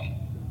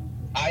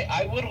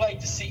 I would like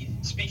to see,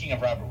 speaking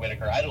of Robert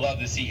Whittaker, I'd love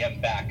to see him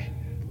back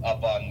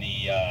up on the,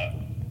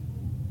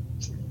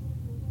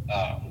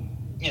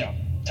 you know,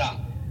 top.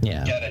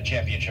 Yeah. Get a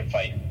championship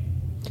fight.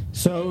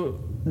 So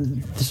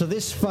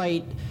this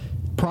fight,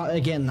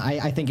 again,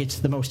 I think it's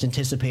the most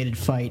anticipated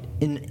fight.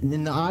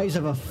 In the eyes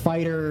of a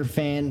fighter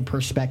fan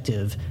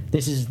perspective,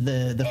 this is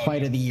the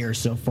fight of the year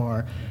so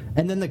far.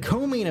 And then the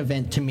co-main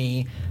event, to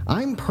me,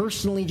 I'm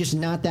personally just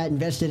not that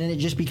invested in it,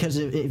 just because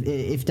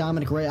if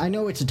Dominic Reyes, I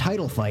know it's a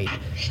title fight,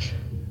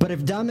 but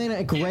if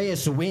Dominic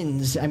Reyes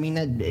wins, I mean,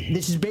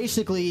 this is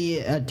basically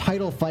a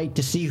title fight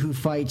to see who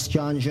fights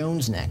John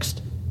Jones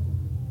next.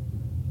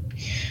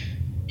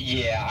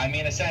 Yeah, I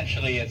mean,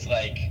 essentially it's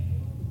like,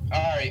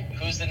 all right,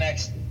 who's the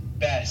next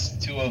best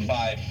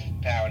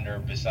 205-pounder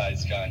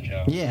besides John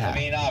Jones? Yeah. I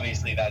mean,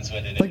 obviously that's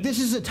what it is. Like, this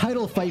is a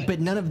title fight,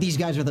 but none of these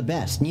guys are the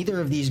best. Neither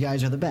of these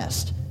guys are the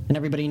best, and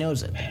everybody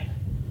knows it.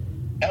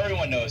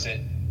 Everyone knows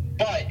it.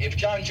 But if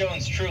John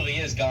Jones truly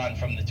is gone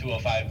from the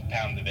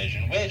 205-pound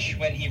division, which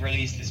when he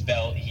released his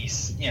belt, he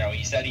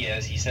said he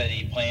is. He said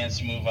he plans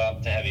to move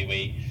up to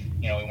heavyweight.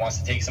 You know, he wants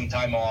to take some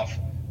time off,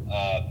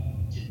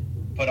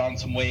 put on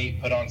some weight,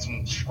 put on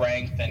some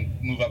strength,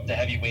 and move up to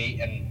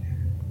heavyweight. And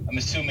I'm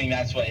assuming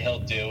that's what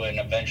he'll do, and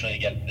eventually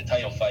get the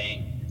title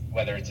fight,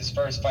 whether it's his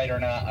first fight or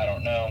not, I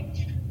don't know.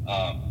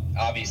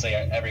 Obviously,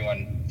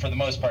 everyone, for the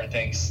most part,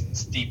 thinks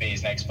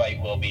Stipe's next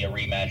fight will be a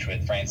rematch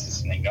with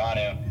Francis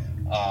Ngannou.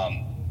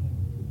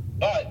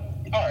 But,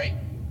 all right,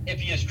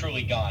 if he is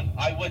truly gone,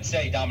 I would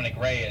say Dominic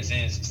Reyes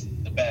is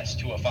the best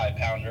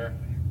 205-pounder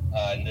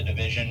in the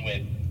division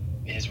with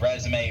his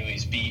resume, who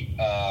he's beat,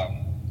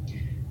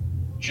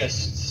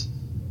 just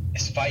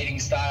his fighting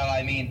style.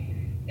 I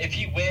mean, if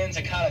he wins,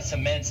 it kind of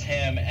cements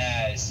him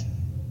as,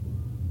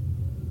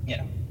 you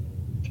know,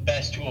 the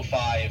best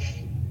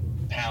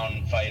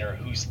 205-pound fighter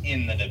who's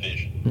in the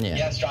division. Yeah.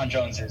 Yes, John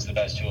Jones is the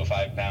best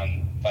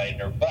 205-pound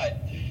fighter,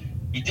 but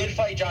he did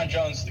fight John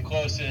Jones the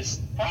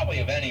closest, probably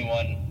of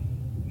anyone.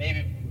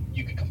 Maybe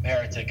you could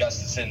compare it to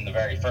Gustafsson the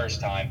very first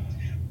time.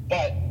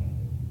 But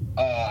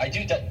I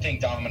do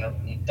think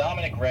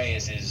Dominic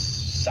Reyes is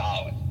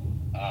solid.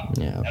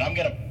 And I'm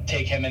going to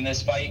take him in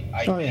this fight.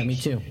 Me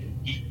too.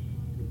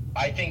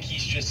 I think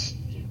he's just,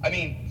 I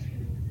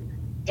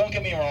mean, don't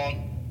get me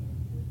wrong.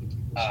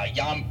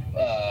 Jan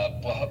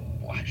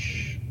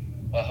Blachowicz?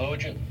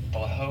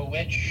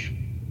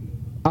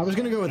 I was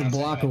going to go with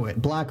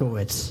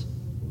Blachowicz.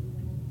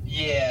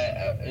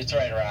 Yeah, it's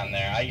right around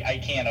there. I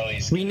can't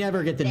always... We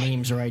never get the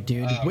names right,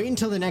 dude. Wait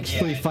until the next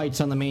 3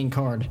 fights on the main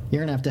card.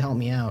 You're going to have to help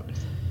me out.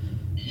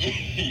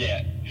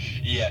 Yeah.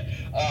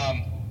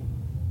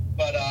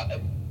 But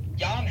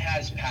Jan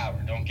has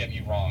power, don't get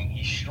me wrong.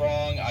 He's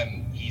strong.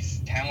 He's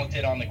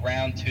talented on the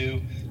ground,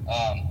 too.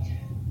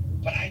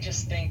 But I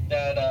just think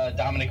that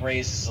Dominic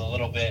Reyes is a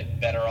little bit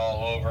better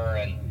all over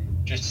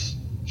and just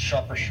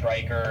sharper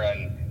striker.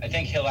 And I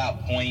think he'll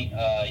outpoint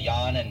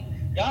Jan.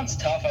 And Jan's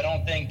tough. I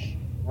don't think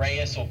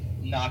Reyes will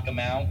knock him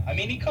out. I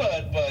mean, he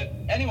could, but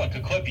anyone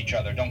could clip each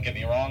other, don't get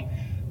me wrong.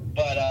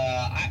 But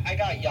I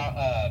got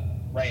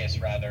Reyes,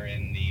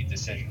 in the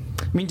decision.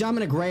 I mean,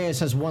 Dominic Reyes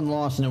has one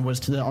loss, and it was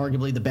to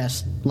arguably the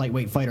best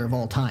lightweight fighter of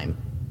all time.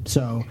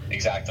 So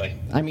exactly.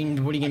 I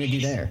mean, what are you going to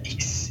do there?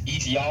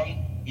 He's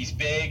young. He's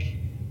big.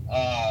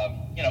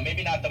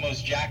 Maybe not the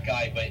most jacked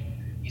guy, but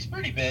he's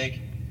pretty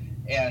big,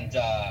 and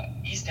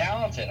he's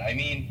talented. I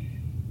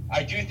mean,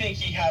 I do think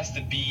he has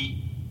to be.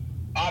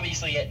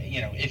 Obviously,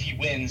 if he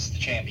wins the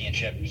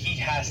championship, he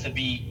has to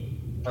beat,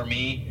 for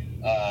me,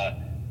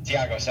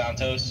 Thiago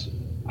Santos.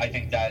 I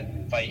think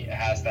that fight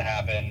has to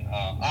happen.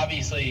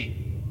 Obviously,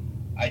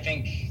 I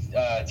think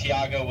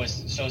Thiago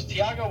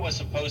was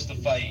supposed to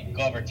fight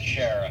Glover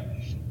Teixeira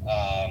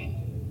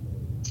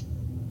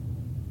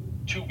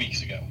 2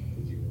 weeks ago,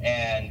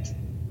 and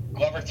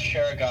Glover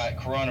Teixeira got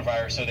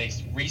coronavirus, so they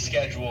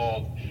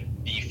rescheduled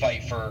the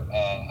fight for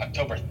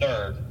October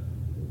 3rd,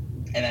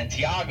 and then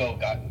Thiago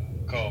got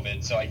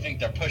COVID, so I think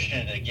they're pushing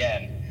it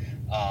again.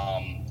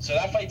 So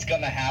that fight's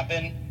gonna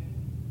happen,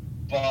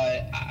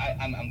 but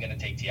I'm gonna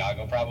take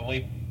Thiago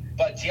probably.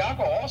 But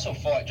Thiago also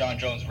fought John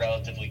Jones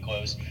relatively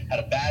close, had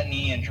a bad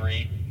knee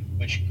injury,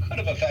 which could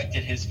have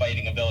affected his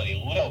fighting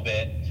ability a little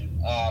bit.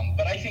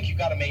 But I think you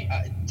got to make.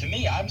 To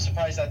me, I'm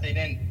surprised that they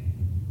didn't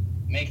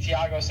make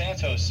Thiago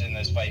Santos in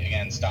this fight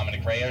against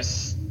Dominic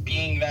Reyes,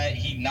 being that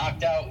he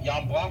knocked out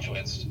Jan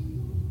Blachowicz.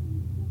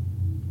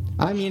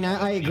 I mean,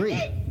 I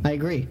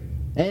agree.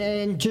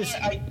 And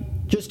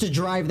just to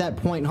drive that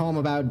point home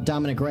about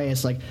Dominic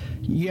Reyes, like,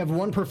 you have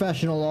one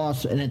professional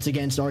loss, and it's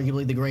against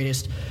arguably the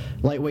greatest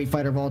lightweight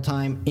fighter of all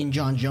time in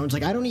John Jones.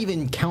 Like, I don't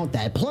even count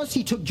that. Plus,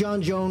 he took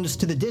John Jones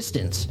to the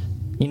distance.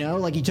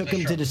 Like, he took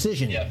him to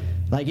decision. Yeah.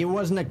 Like, it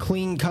wasn't a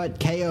clean-cut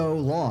KO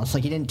loss.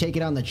 Like, he didn't take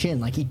it on the chin.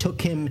 Like, he took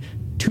him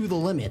to the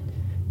limit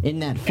in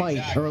that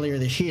fight earlier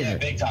this year. Yeah,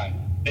 big time.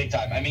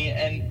 I mean,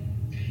 and,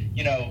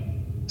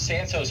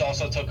 Santos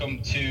also took him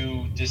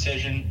to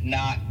decision.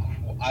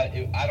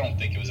 I don't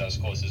think it was as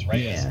close as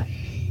Reyes. Yeah.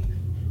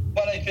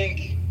 But I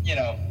think,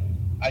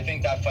 I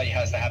think that fight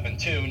has to happen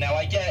too. Now,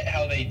 I get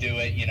how they do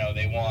it.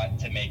 They want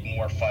to make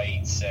more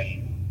fights.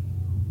 And,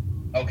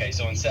 okay,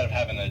 so instead of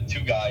having the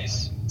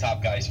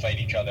top guys fight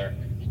each other,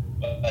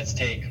 let's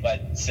say,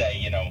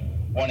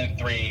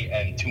 1-3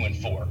 and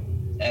 2-4,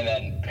 and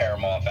then pair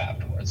them off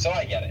afterwards. So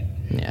I get it.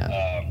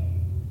 Yeah.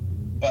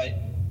 But,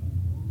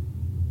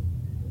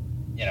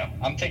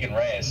 I'm taking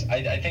Reyes.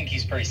 I think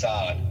he's pretty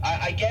solid.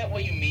 I get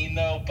what you mean,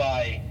 though,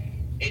 by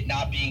it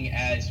not being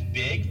as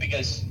big,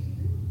 because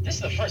this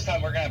is the first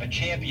time we're going to have a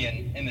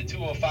champion in the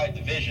 205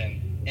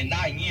 division in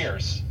 9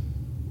 years,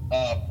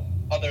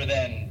 other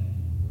than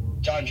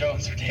John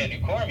Jones or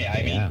Daniel Cormier.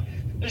 I mean,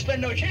 there's been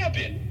no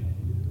champion.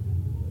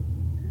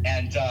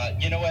 And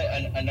you know what?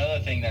 Another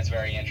thing that's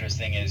very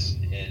interesting is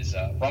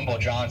Rumble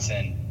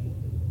Johnson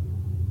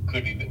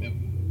could be...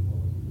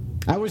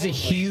 I was a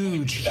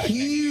huge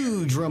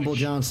Rumble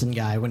Johnson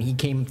guy when he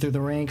came through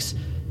the ranks.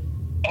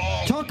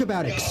 Oh, talk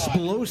about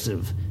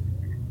explosive.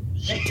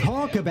 Yeah.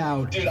 Talk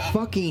about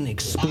fucking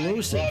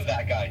explosive. I love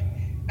that guy.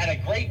 And a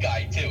great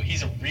guy, too.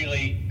 He's a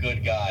really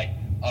good guy.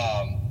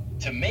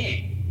 To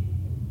me,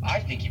 I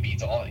think he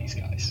beats all these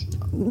guys.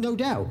 No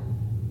doubt.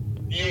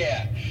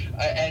 Yeah.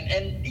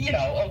 And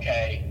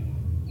okay,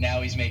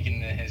 now he's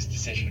making his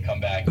decision to come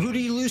back. Who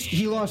did he lose?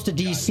 He lost to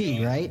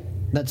DC, right?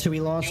 That's who he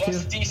lost to? He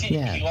lost to DC.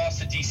 Yeah. He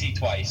lost to DC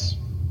twice.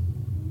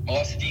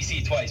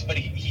 But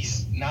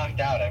he's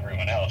knocked out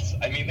everyone else.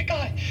 I mean, the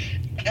guy,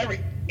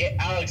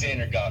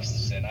 Alexander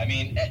Gustafsson, I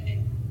mean,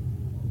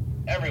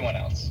 everyone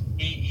else.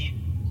 He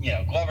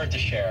Glover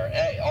Teixeira,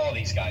 all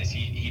these guys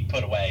he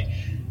put away.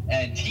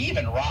 And he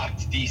even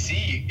rocked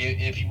DC.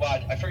 If you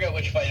watch, I forget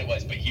which fight it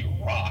was, but he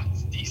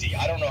rocked DC.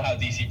 I don't know how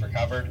DC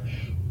recovered,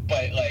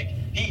 but,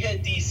 he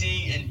hit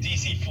DC, and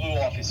DC flew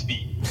off his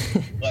feet.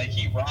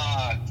 He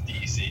rocked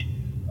DC.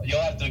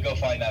 You'll have to go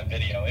find that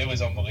video. It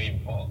was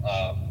unbelievable.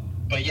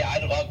 But yeah,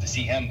 I'd love to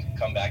see him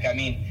come back. I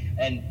mean,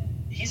 and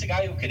he's a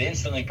guy who could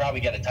instantly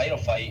probably get a title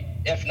fight,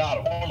 if not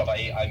a formal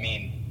fight. I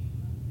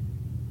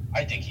mean,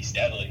 I think he's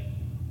deadly.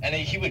 And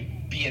he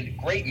would be a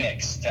great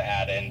mix to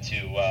add into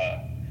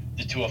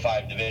the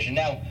 205 division.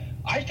 Now,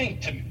 I think,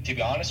 to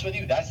be honest with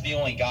you, that's the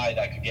only guy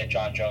that could get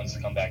John Jones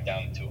to come back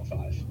down to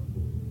 205.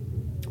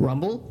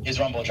 Rumble? Is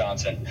Rumble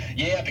Johnson.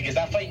 Yeah, because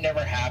that fight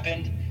never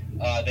happened.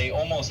 They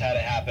almost had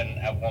it happen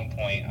at one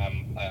point,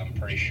 I'm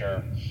pretty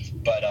sure.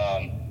 But,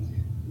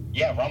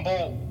 yeah,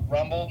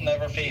 Rumble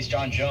never faced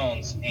John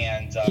Jones.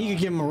 And he could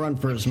give him a run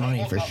for his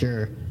money, for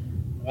sure.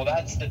 Well,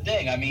 that's the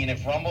thing. I mean,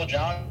 if Rumble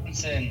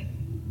Johnson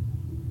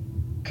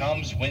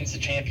comes, wins the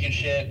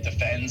championship,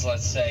 defends,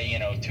 let's say,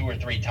 2 or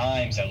 3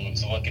 times, and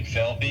looks looking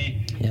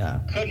filthy,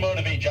 could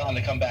motivate John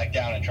to come back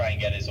down and try and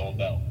get his old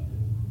belt.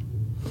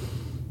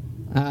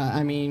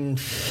 I mean,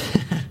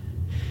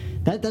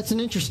 that's an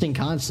interesting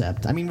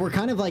concept. I mean, we're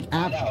kind of like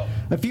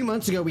a few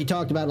months ago we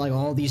talked about like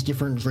all these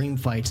different dream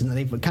fights, and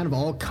they've kind of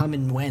all come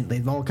and went.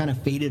 They've all kind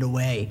of faded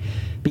away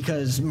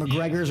because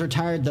McGregor's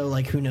retired, though.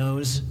 Like, who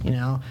knows?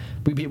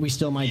 We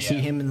still might see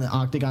him in the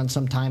octagon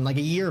sometime. Like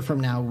a year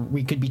from now,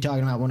 we could be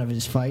talking about one of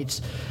his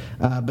fights.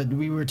 But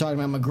we were talking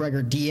about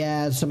McGregor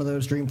Diaz, some of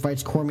those dream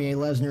fights. Cormier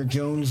Lesnar,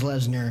 Jones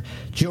Lesnar.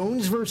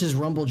 Jones versus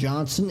Rumble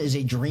Johnson is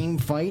a dream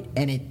fight,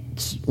 and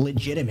it's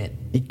legitimate.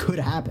 It could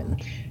happen.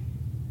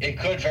 It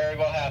could very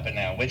well happen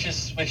now, which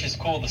is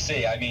cool to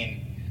see. I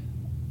mean,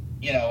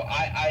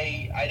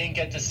 I didn't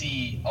get to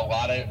see a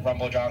lot of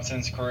Rumble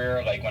Johnson's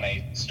career, like when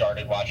I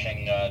started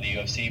watching the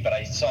UFC, but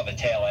I saw the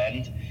tail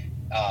end.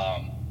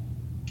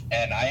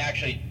 And I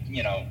actually,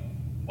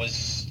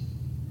 was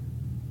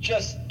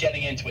just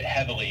getting into it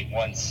heavily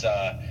once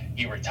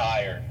he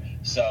retired.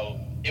 So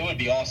it would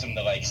be awesome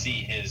to like see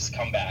his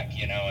comeback,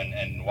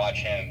 and watch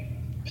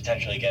him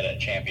potentially get a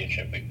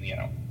championship, in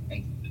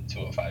the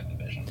 205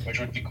 division, which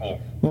would be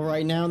cool. Well,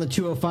 right now in the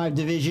 205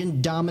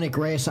 division, Dominic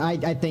Reyes,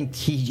 I think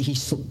he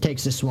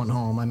takes this one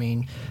home. I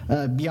mean,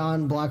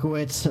 Jan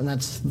Blachowicz, and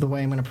that's the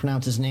way I'm going to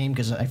pronounce his name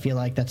because I feel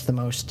like that's the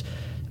most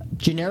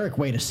generic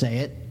way to say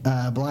it.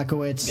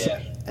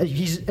 Blachowicz,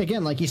 he's,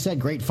 again, like you said,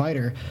 great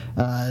fighter.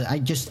 I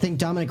just think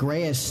Dominic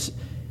Reyes,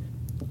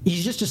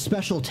 he's just a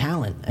special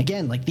talent.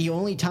 Again, like the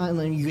only time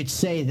you could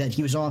say that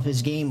he was off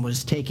his game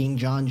was taking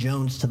John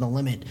Jones to the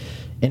limit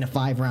in a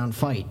 5-round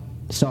fight.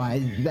 So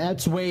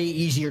that's way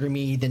easier to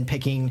me than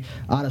picking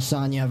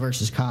Adesanya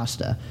versus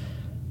Costa.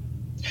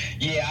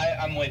 Yeah,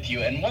 I'm with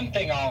you. And one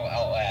thing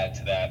I'll add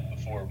to that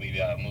before we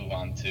move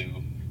on to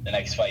the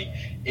next fight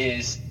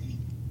is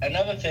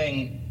another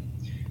thing.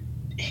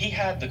 He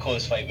had the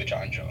close fight with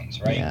John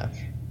Jones, right? Yeah.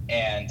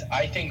 And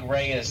I think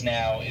Reyes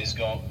now is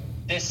going.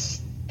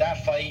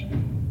 That fight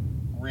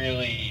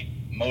really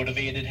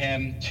motivated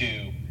him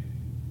to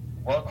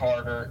work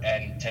harder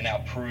and to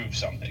now prove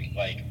something.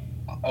 Like,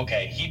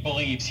 okay, he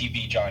believes he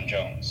beat John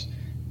Jones.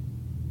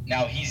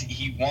 Now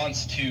he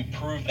wants to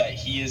prove that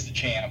he is the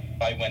champ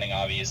by winning,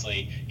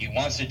 obviously. He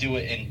wants to do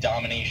it in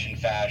domination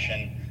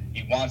fashion.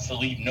 He wants to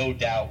leave no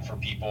doubt for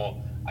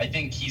people. I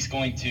think he's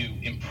going to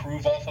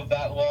improve off of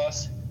that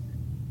loss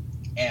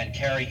and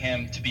carry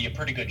him to be a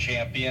pretty good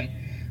champion.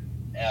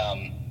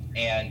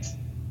 And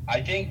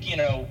I think,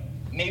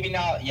 maybe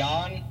not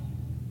Jan,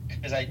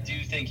 because I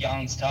do think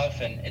Jan's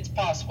tough, and it's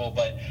possible,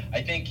 but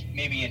I think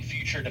maybe in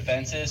future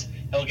defenses,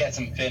 he'll get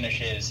some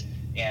finishes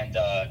and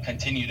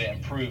continue to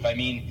improve. I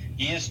mean,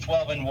 he is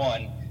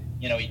 12-1.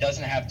 He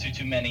doesn't have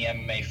too many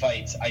MMA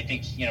fights. I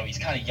think, he's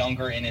kind of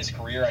younger in his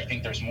career. I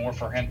think there's more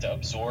for him to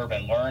absorb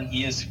and learn.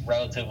 He is a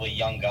relatively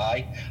young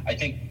guy. I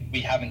think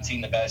we haven't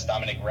seen the best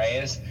Dominic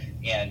Reyes,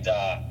 and,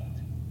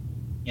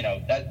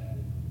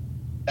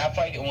 that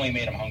fight only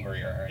made him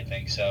hungrier, I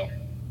think. So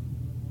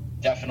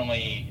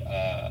definitely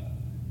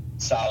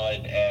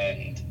solid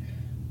and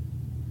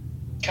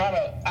kind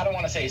of, I don't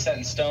want to say set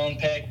in stone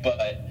pick,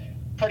 but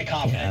pretty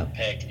confident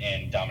pick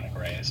in Dominic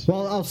Reyes.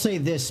 Well, I'll say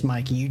this,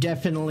 Mikey. You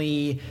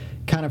definitely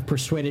kind of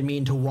persuaded me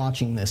into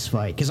watching this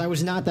fight because I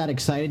was not that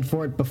excited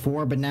for it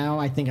before, but now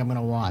I think I'm going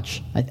to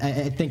watch. I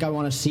think I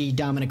want to see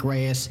Dominic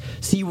Reyes,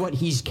 see what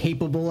he's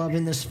capable of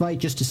in this fight,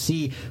 just to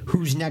see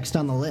who's next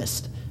on the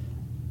list.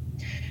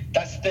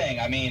 That's the thing.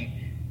 I mean,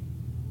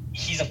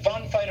 he's a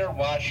fun fighter to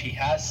watch. He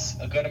has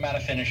a good amount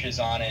of finishes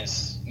on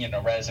his,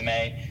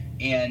 resume,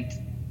 and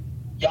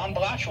Jan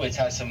Blachowicz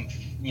has some,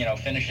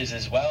 finishes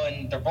as well,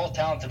 and they're both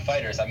talented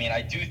fighters. I mean,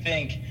 I do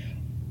think,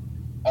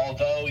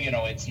 although,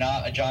 it's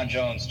not a John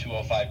Jones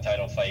 205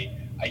 title fight,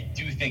 I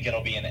do think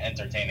it'll be an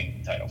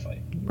entertaining title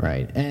fight.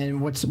 Right.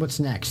 And what's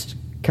next?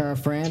 Kai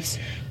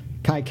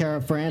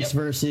Kara France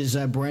versus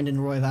Brandon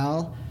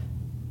Royval?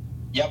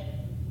 Yep.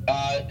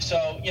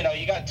 So,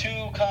 you got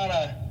two kind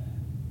of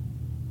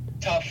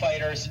tough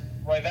fighters.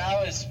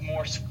 Royval is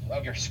more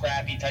of your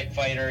scrappy type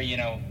fighter,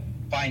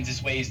 finds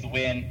his ways to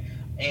win.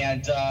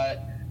 And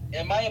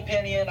in my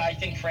opinion, I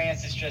think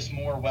France is just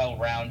more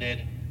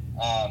well-rounded.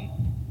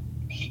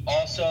 He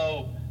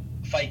also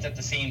fights at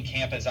the same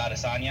camp as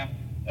Adesanya,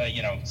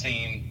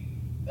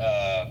 same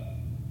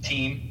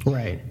team.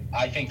 Right.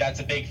 I think that's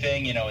a big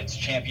thing. It's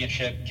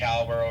championship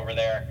caliber over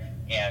there.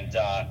 And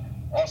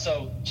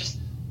also, just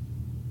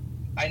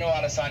I know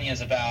Adesanya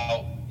is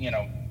about,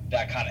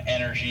 that kind of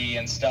energy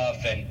and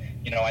stuff, and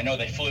I know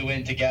they flew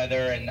in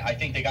together, and I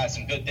think they got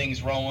some good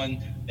things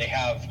rolling. They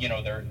have,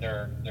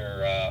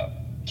 their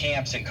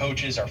camps and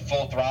coaches are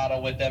full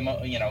throttle with them,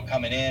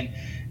 coming in,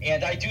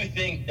 and I do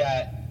think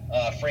that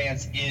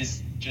France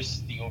is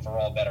just the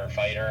overall better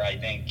fighter. I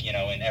think, in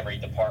every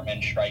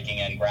department, striking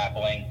and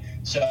grappling.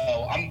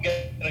 So I'm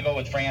gonna go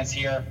with France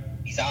here.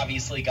 He's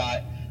obviously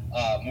got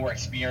more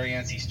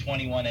experience. He's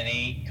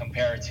 21-8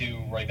 compared to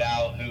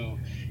Royval, who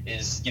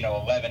is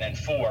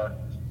 11-4.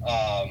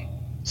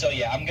 So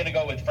yeah, I'm gonna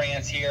go with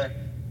France here.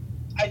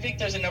 I think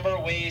there's a number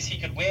of ways he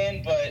could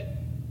win, but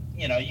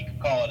you could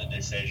call it a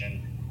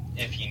decision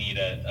if you need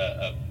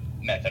a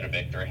method of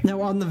victory. Now,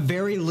 on the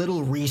very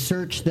little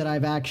research that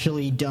I've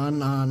actually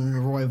done on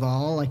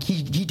Royval, like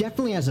he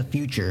definitely has a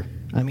future.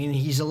 I mean,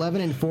 he's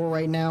 11-4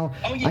 right now.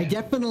 Oh, yeah.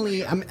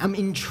 I'm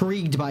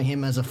intrigued by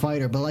him as a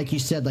fighter, but like you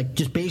said, like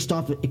just based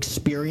off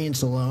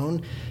experience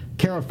alone,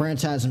 Kara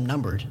France has him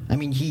numbered. I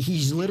mean,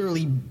 he's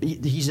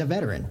a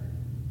veteran,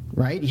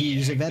 right?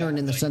 He's a veteran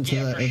in the sense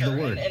of the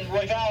word. And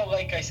Royval,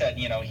 like I said,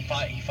 he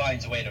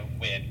finds a way to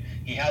win.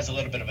 He has a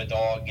little bit of a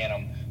dog in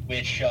him,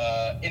 which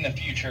in the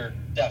future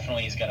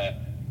definitely is going to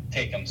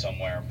take him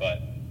somewhere.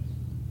 But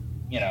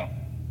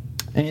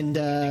and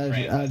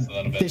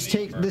this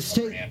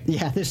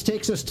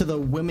takes us to the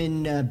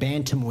women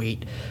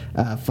bantamweight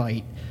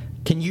fight.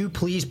 Can you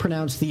please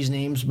pronounce these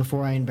names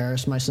before I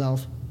embarrass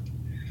myself?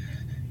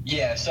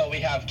 Yeah. So we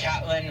have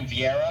Katlyn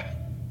Vieira,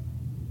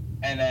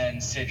 and then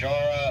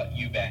Sijara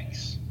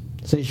Eubanks.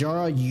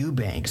 Sijara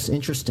Eubanks,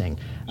 interesting.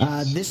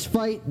 Yes. This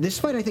fight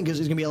I think is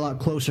going to be a lot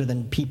closer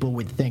than people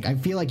would think. I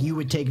feel like you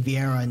would take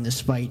Vieira in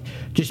this fight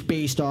just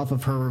based off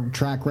of her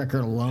track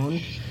record alone.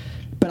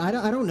 But I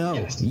don't know.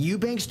 Yes.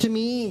 Eubanks to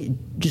me,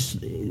 just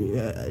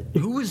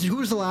who was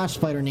the last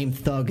fighter named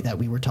Thug that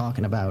we were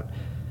talking about?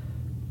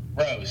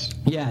 Rose.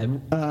 Yeah.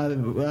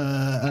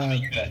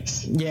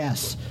 Yes.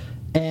 Yes.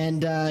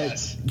 And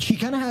Yes. she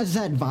kind of has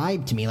that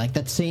vibe to me, like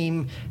that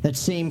same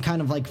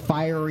kind of like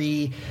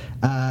fiery,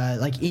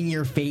 like in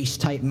your face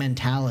type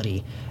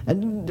mentality,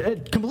 and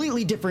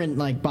completely different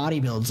like body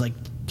builds, like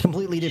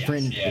completely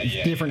different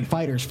different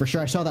fighters for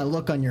sure. I saw that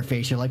look on your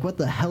face. You're like, what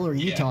the hell are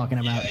you talking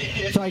about?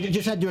 So I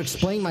just had to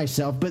explain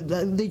myself, but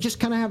they just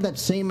kind of have that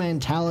same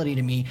mentality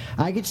to me.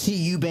 I could see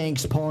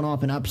Eubanks pulling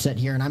off an upset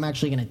here, and I'm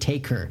actually going to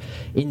take her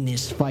in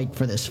this fight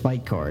for this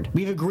fight card.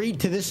 We've agreed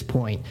to this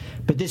point,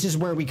 but this is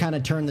where we kind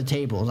of turn the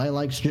tables. I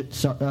like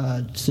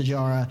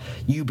Sijara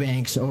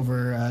Eubanks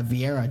over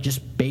Vieira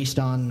just based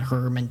on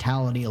her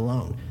mentality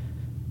alone.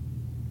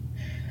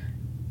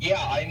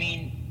 Yeah, I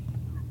mean,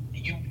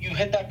 you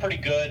hit that pretty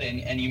good,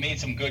 and you made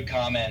some good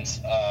comments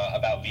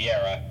about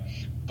Vieira,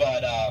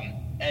 but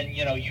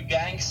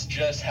Eubanks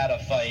just had a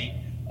fight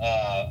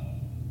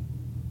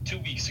 2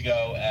 weeks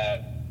ago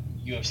at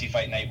UFC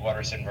Fight Night,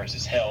 Waterson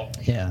versus Hill.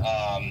 Yeah.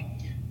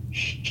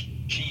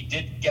 She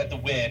did get the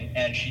win,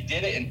 and she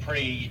did it in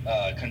pretty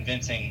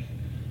convincing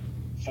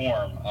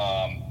form.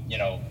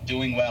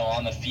 Doing well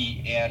on the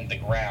feet and the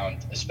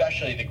ground,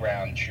 especially the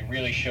ground. She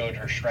really showed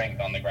her strength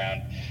on the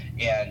ground,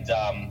 and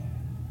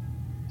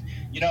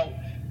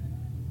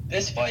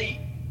this fight,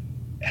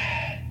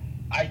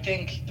 I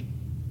think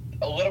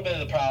a little bit of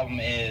the problem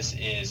is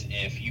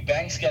if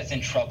Eubanks gets in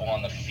trouble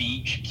on the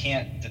feet, she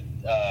can't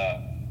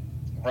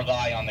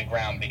rely on the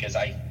ground, because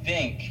I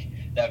think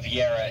that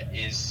Vieira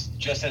is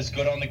just as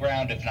good on the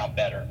ground, if not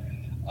better.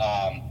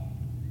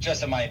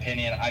 Just in my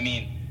opinion. I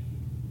mean,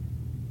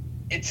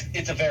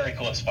 it's a very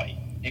close fight.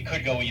 It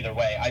could go either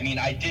way. I mean,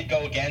 I did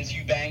go against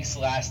Eubanks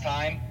last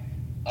time,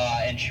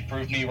 and she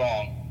proved me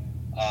wrong.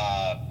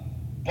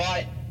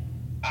 But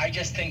I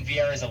just think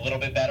Vieira is a little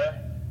bit better.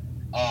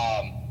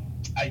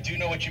 I do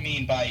know what you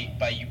mean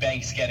by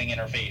Eubanks getting in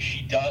her face.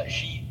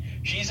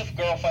 She's a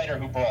girl fighter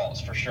who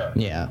brawls, for sure.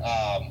 Yeah.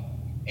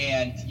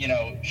 And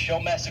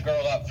she'll mess a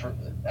girl up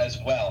as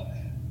well.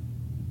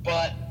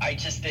 But I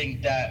just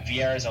think that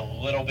Vieira is a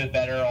little bit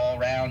better all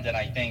around, and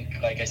I think,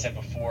 like I said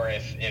before,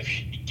 if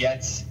she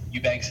gets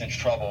Eubanks in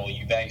trouble,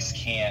 Eubanks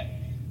can't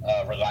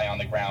rely on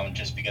the ground,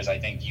 just because I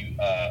think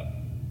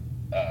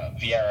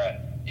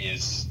Vieira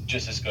is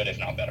just as good, if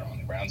not better, on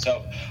the ground.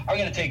 So I'm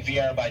going to take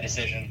Vieira by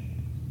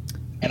decision,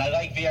 and I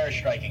like Vieira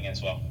striking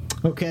as well.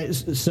 Okay,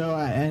 so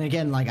and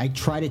again, like I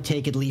try to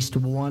take at least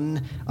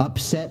one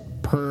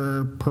upset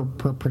per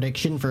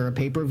prediction for a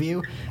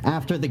pay-per-view.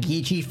 After the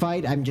Gaethje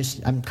fight,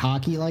 I'm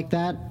cocky like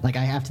that. Like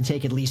I have to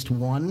take at least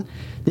one.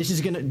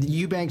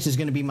 Eubanks is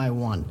gonna be my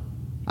one.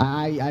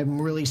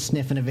 I'm really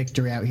sniffing a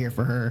victory out here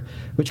for her,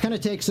 which kind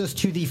of takes us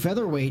to the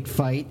featherweight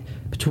fight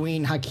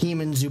between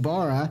Hakeem and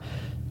Zubara.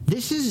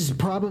 This is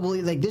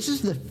probably this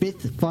is the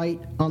fifth fight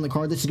on the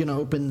card. This is going to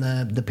open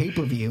the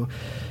pay-per-view.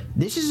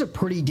 This is a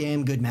pretty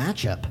damn good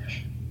matchup.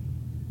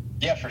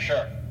 Yeah, for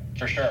sure.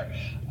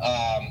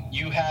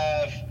 You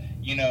have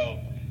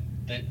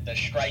the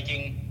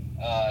striking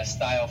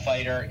style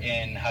fighter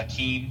in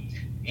Hakeem,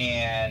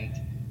 and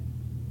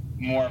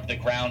more of the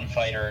ground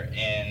fighter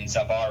in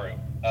Zabara.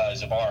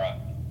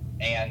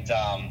 And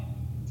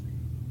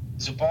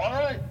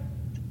Zabara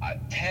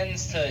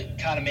tends to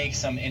kind of make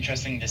some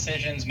interesting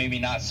decisions, maybe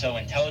not so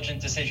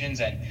intelligent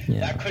decisions, and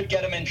that could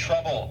get him in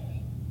trouble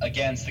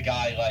against a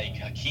guy like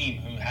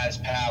Hakeem, who has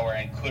power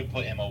and could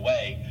put him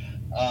away.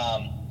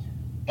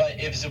 But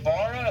if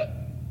Zabara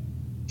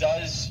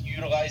does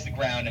utilize the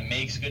ground and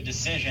makes good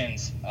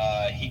decisions,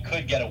 he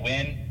could get a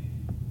win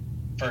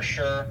for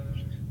sure.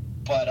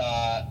 But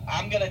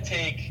I'm going to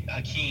take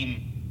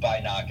Hakeem by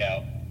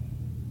knockout.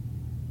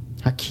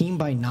 Hakeem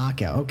by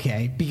knockout,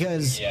 okay.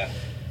 Because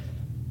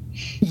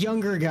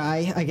younger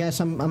guy, I guess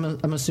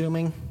I'm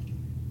assuming.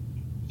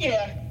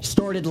 Yeah.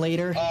 Started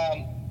later.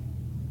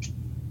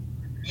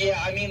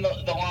 Yeah, I mean,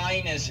 the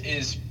line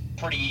is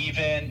pretty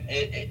even.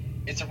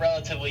 It's a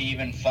relatively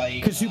even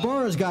fight. Because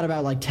Subara's got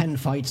about like 10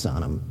 fights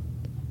on him.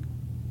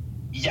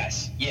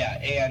 Yes, yeah,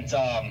 and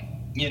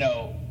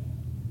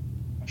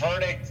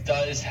Verdict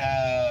does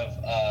have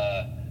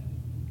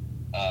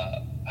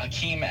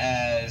Hakeem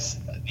as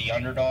the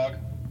underdog,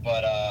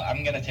 but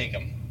I'm gonna take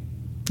him.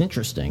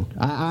 Interesting.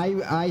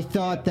 I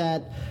thought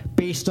that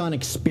based on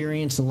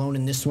experience alone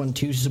in this one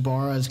too,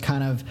 Zabara's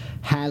kind of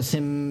has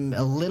him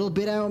a little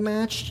bit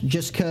outmatched,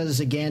 just because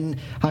again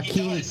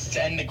Hakeem he's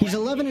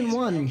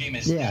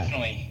 11-1.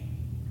 Definitely.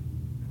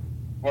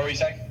 What were you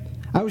saying?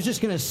 I was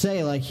just gonna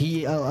say, like,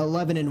 he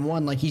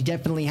 11-1, like he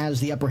definitely has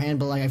the upper hand,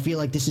 but like I feel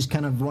like this is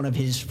kind of one of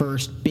his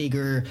first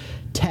bigger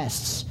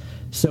tests,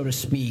 so to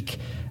speak.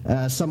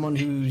 Someone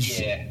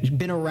who's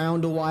been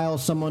around a while,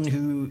 someone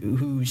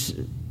who's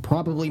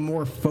probably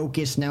more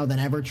focused now than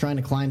ever, trying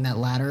to climb that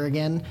ladder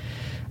again.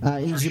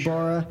 In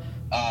Zabara,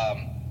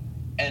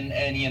 and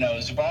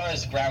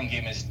Zabara's ground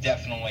game is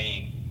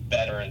definitely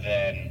better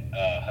than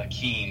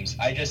Hakeem's.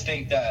 I just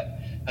think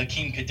that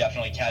Hakeem could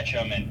definitely catch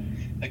him, and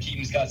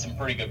Hakeem's got some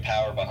pretty good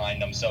power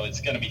behind him, so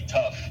it's going to be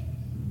tough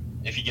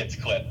if he gets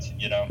clipped,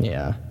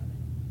 Yeah.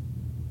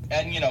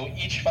 And,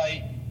 each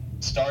fight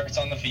starts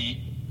on the feet.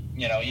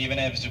 Even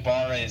if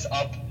Zabara is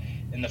up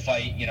in the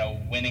fight,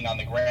 winning on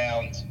the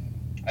ground,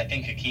 I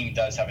think Hakeem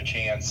does have a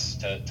chance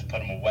to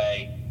put him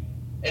away.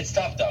 It's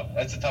tough, though.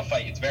 That's a tough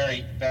fight. It's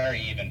very, very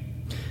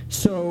even.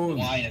 So the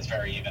line is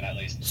very even, at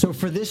least. So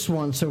for this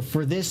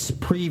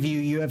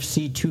preview,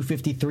 UFC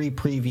 253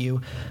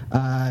 preview,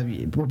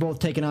 we're both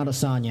taking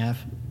Adesanya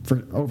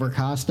over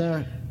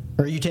Costa.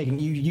 Or are you taking?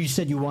 You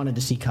said you wanted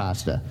to see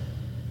Costa.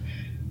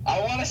 I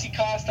want to see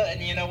Costa,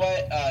 and you know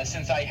what?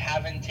 Since I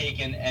haven't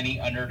taken any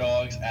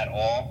underdogs at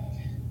all,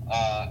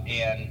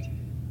 and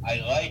I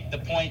like the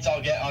points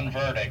I'll get on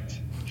Verdict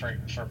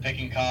for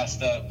picking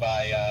Costa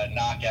by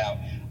knockout,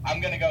 I'm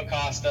going to go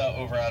Costa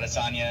over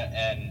Adesanya,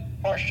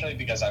 and partially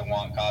because I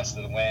want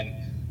Costa to win.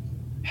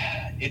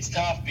 It's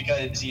tough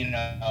because,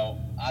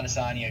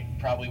 Adesanya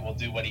probably will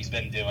do what he's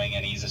been doing,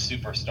 and he's a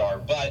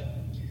superstar, but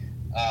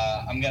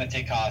I'm going to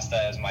take Costa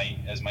as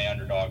my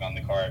underdog on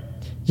the card.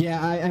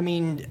 Yeah, I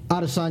mean,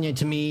 Adesanya,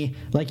 to me,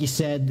 like you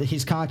said,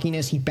 his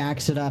cockiness, he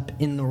backs it up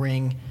in the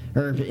ring,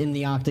 or in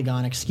the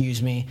octagon,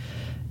 excuse me,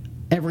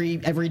 every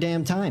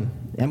damn time.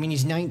 I mean,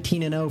 he's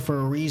 19-0 for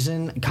a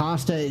reason.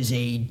 Costa is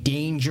a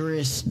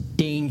dangerous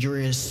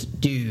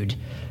dude.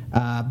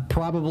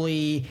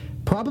 Probably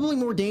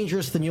more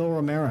dangerous than Yoel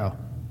Romero.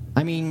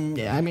 I mean,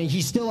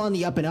 he's still on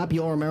the up and up.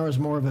 Yoel Romero's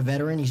more of a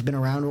veteran. He's been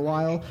around a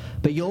while.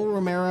 But Yoel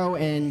Romero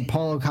and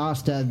Paulo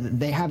Costa,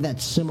 they have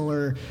that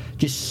similar,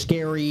 just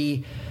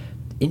scary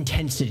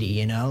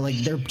intensity, Like,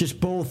 they're just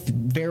both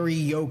very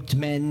yoked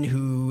men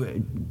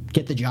who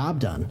get the job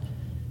done.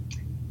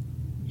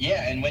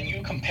 Yeah, and when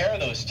you compare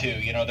those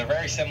two, they're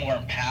very similar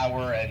in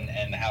power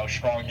and how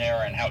strong they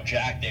are and how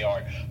jacked they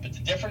are. But the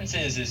difference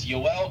is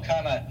Yoel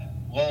kind of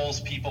lulls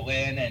people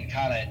in and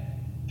kind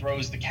of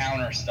throws the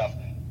counter stuff.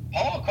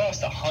 Paulo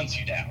Costa hunts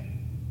you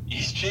down.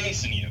 He's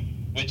chasing you,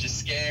 which is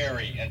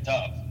scary and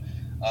tough.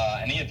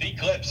 And if he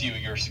clips you,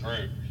 you're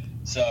screwed.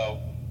 So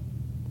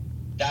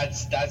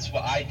that's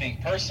what I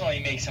think personally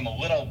makes him a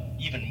little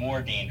even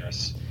more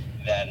dangerous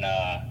than.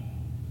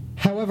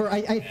 However,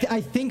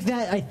 I think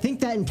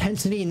that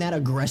intensity and that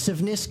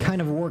aggressiveness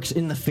kind of works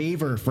in the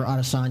favor for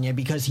Adesanya,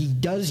 because he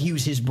does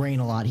use his brain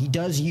a lot. He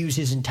does use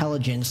his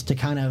intelligence to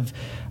kind of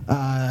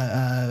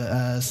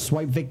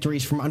swipe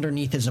victories from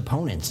underneath his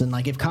opponents. And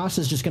like, if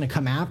Costa's just going to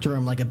come after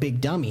him like a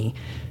big dummy,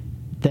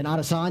 then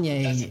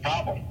Adesanya. That's the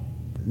problem.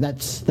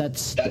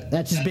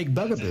 That's his big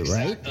bugaboo, that's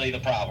right? Exactly the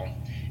problem.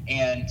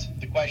 And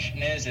the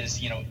question is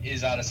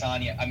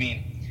Adesanya? I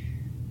mean,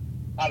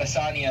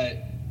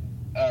 Adesanya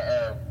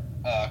or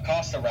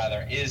Costa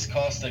rather, is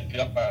Costa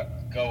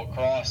gonna go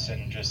across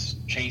and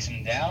just chase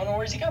him down,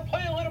 or is he gonna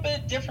play a little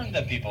bit different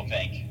than people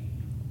think?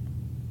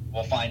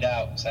 We'll find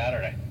out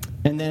Saturday.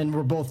 And then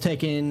we're both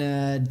taking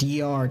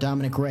DR,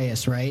 Dominic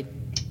Reyes, right?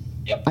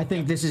 Yep. I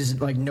think this is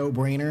like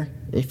no-brainer.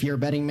 If you're a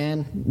betting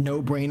man,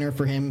 no-brainer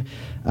for him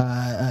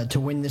to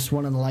win this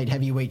one in the light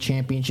heavyweight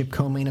championship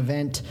co-main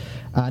event.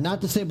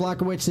 Not to say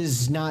Blachowicz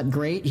is not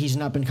great. He's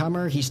an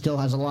up-and-comer. He still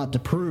has a lot to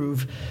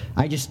prove.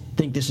 I just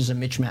think this is a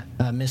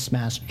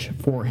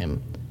mismatch for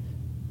him.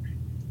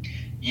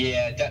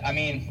 Yeah, I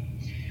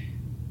mean,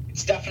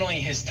 it's definitely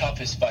his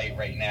toughest fight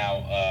right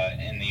now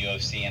in the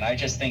UFC. And I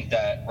just think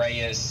that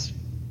Reyes,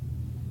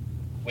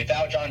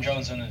 without John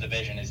Jones in the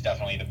division, is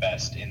definitely the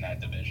best in that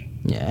division.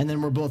 Yeah, and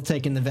then we're both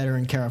taking the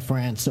veteran Cara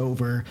France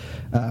over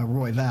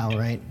Royval,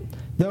 right?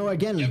 Though,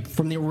 again,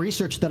 from the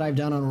research that I've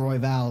done on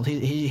Royval,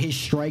 his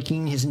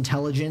striking, his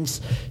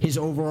intelligence, his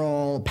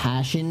overall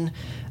passion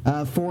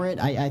for it,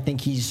 I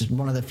think he's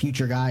one of the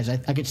future guys. I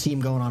could see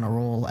him going on a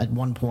roll at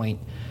one point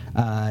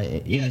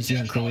in his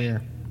young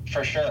career.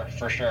 For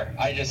sure.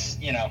 I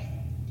just, you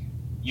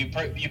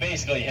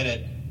basically hit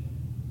it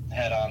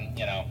head on,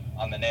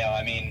 on the nail.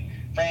 I mean,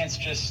 France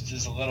just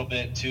is a little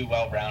bit too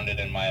well-rounded,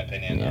 in my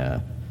opinion. Yeah.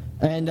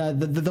 And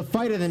the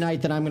fight of the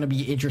night that I'm going to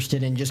be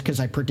interested in, just because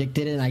I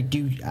predicted it,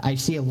 and I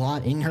see a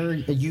lot in her,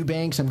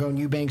 Eubanks. I'm going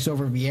Eubanks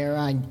over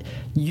Vieira.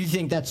 You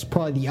think that's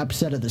probably the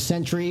upset of the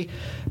century,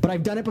 but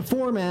I've done it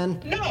before,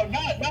 man. No,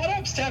 not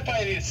upset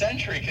by the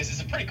century, because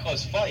it's a pretty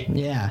close fight.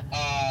 Yeah.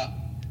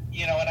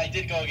 And I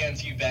did go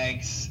against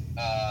Eubanks,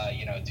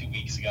 2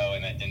 weeks ago,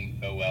 and that didn't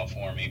go well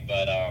for me.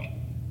 But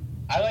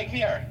I like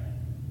Vieira.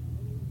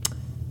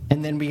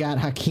 And then we got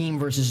Hakeem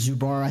versus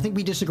Zubara. I think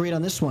we disagreed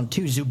on this one,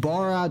 too.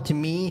 Zubara, to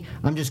me,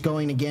 I'm just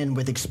going, again,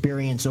 with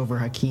experience over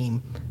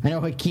Hakeem. I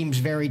know Hakeem's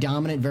very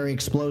dominant, very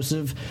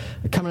explosive,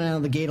 coming out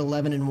of the gate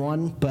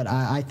 11-1, but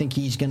I think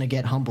he's going to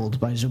get humbled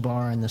by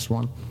Zubara in this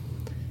one.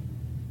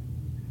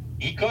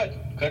 He could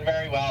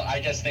very well. I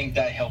just think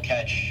that he'll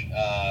catch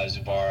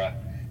Zubara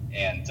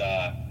and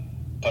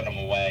put him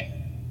away.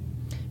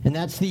 And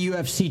that's the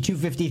UFC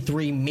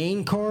 253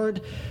 main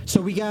card.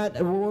 So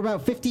we're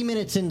about 50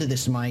 minutes into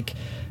this, Mike.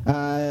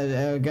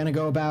 Gonna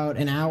go about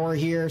an hour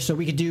here. So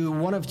we could do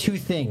one of two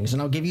things,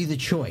 and I'll give you the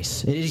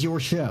choice. It is your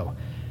show.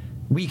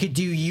 We could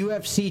do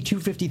UFC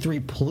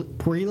 253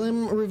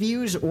 prelim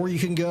reviews, or you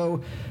can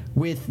go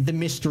with the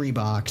mystery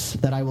box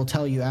that I will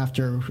tell you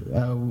after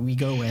we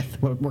go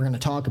with what we're going to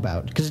talk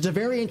about. Because it's a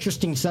very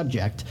interesting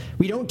subject.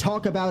 We don't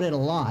talk about it a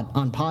lot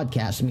on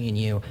podcasts, me and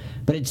you,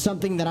 but it's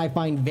something that I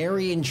find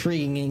very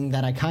intriguing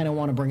that I kind of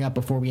want to bring up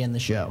before we end the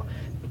show.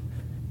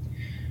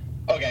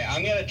 Okay,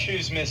 I'm going to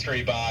choose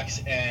mystery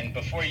box, and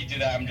before you do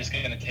that, I'm just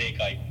going to take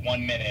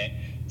 1 minute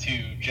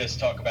to just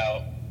talk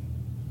about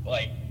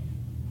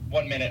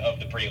 1 minute of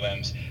the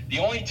prelims. The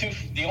only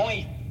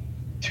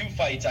two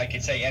fights I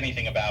could say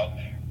anything about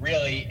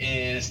really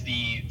is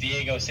the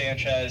Diego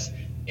Sanchez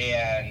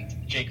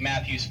and Jake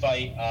Matthews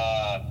fight.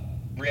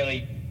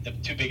 Really the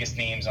two biggest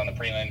names on the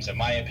prelims, in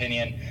my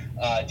opinion.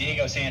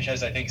 Diego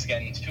Sanchez, I think, is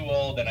getting too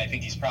old, and I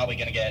think he's probably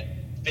going to get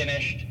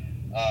finished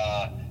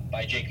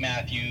by Jake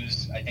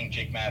Matthews. I think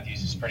Jake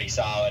Matthews is pretty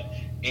solid.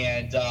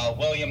 And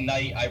William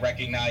Knight, I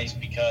recognize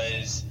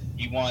because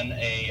he won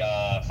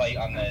a fight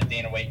on the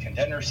Dana White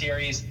Contender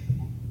Series.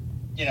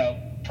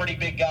 Pretty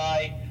big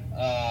guy.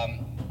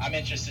 I'm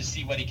interested to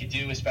see what he could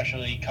do,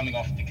 especially coming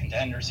off the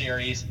Contender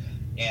Series.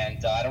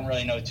 And I don't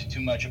really know too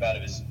much about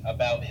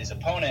his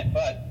opponent,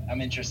 but I'm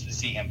interested to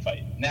see him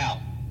fight.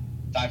 Now,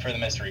 time for the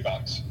mystery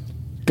box.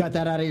 Got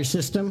that out of your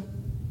system?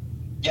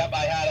 Yep,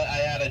 I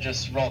had to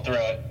just roll through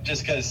it,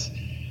 just because.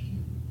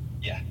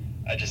 Yeah,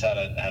 I just had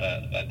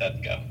to let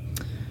that go.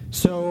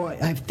 So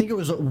I think it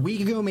was a week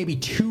ago, maybe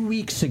 2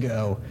 weeks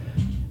ago,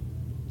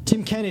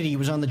 Tim Kennedy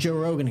was on the Joe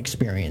Rogan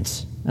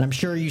Experience, and I'm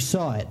sure you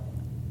saw it.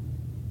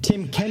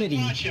 Tim Kennedy. I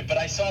didn't watch it, but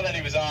I saw that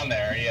he was on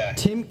there. Yeah.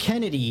 Tim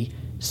Kennedy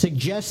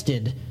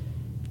suggested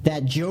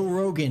that Joe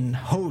Rogan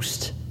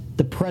host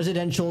the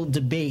presidential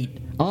debate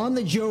on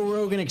the Joe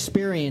Rogan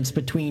Experience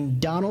between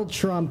Donald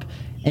Trump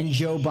and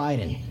Joe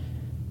Biden,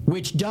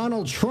 which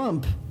Donald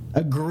Trump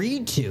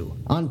agreed to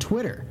on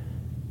Twitter.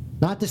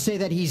 Not to say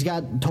that he's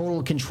got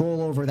total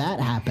control over that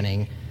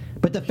happening,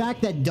 but the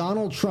fact that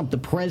Donald Trump, the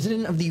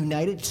President of the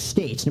United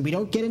States, and we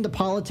don't get into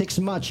politics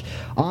much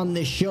on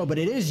this show, but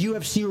it is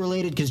UFC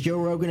related because Joe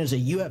Rogan is a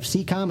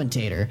UFC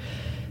commentator.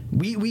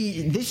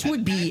 This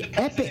would be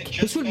epic.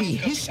 This would be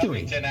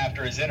history.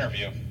 After his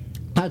interview.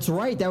 That's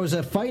right. That was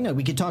a fight night.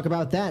 We could talk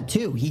about that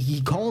too. He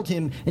called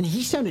him, and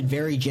he sounded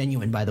very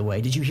genuine. By the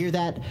way, did you hear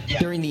that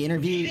during the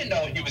interview? He didn't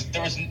know he was.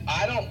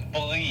 I don't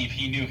believe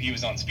he knew he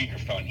was on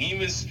speakerphone. He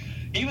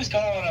was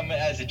calling him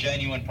as a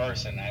genuine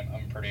person.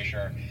 I'm pretty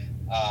sure.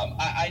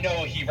 I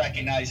know he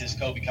recognizes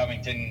Kobe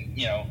Covington,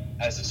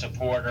 as a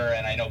supporter,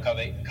 and I know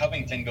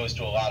Covington goes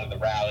to a lot of the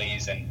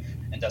rallies and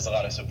does a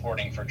lot of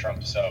supporting for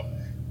Trump. So,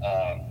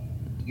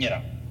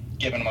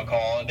 giving him a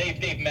call.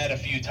 They've met a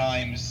few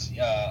times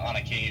on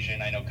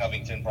occasion. I know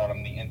Covington brought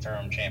him the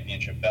interim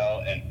championship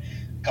belt and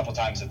a couple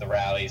times at the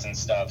rallies and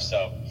stuff.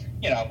 So,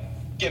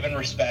 giving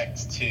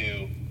respect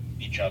to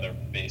each other,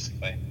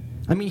 basically.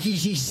 I mean, he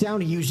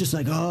was just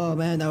like, oh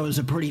man, that was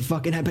a pretty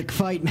fucking epic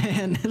fight,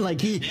 man.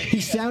 Like he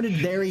sounded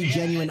very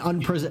genuine,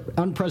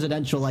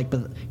 unpresidential. Like,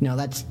 but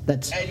that's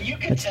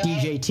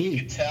DJT. You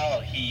could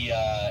tell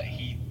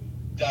he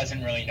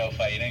doesn't really know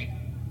fighting.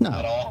 No.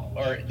 At all,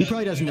 or he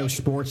probably doesn't know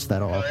sports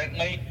that all.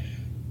 Currently,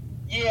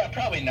 yeah,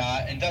 probably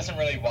not, and doesn't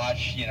really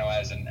watch,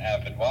 as an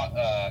avid,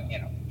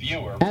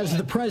 viewer. As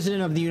the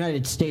President of the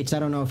United States, I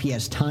don't know if he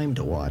has time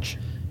to watch.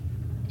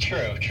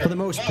 True. For the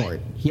most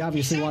part. He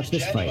obviously watched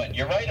this genuine. fight.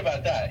 You're right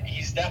about that.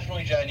 He's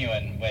definitely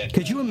genuine with...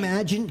 Could you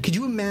imagine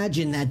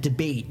that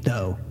debate,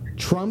 though?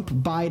 Trump,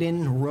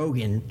 Biden,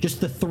 Rogan, just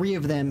the three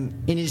of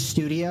them in his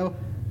studio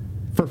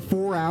for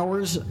 4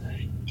 hours?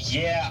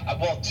 Yeah,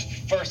 well,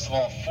 first of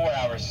all, 4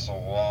 hours is a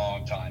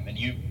long time. And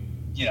you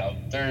know,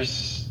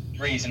 there's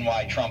reason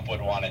why Trump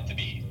would want it to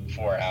be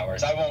 4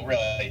 hours. I won't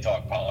really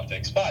talk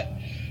politics, but...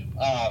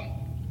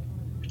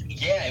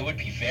 yeah, it would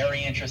be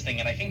very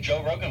interesting, and I think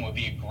Joe Rogan would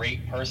be a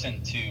great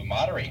person to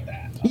moderate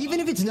that. Even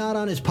if it's not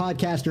on his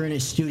podcast or in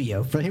his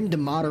studio, for him to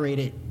moderate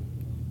it,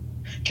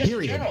 just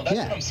period. in general, that's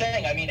what I'm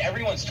saying. I mean,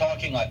 everyone's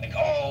talking like,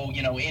 oh,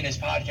 you know, in his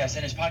podcast.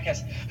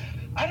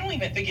 I don't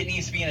even think it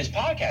needs to be in his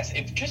podcast.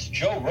 If just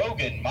Joe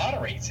Rogan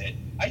moderates it,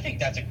 I think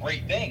that's a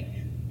great thing.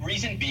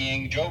 Reason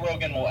being, Joe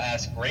Rogan will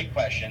ask great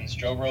questions.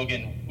 Joe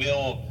Rogan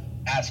will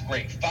ask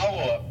great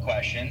follow-up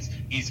questions.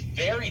 He's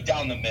very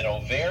down the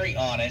middle, very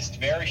honest,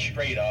 very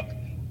straight up,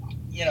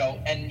 you know,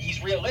 and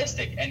he's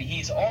realistic. And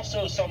he's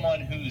also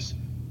someone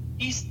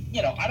he's,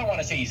 you know, I don't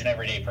want to say he's an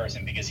everyday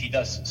person because he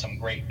does some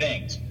great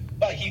things,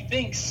 but he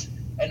thinks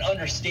and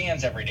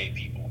understands everyday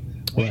people,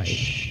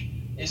 which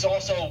is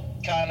also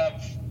kind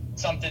of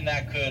something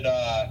that could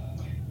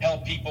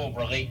help people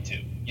relate to.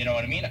 You know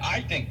what I mean?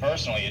 I think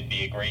personally it'd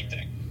be a great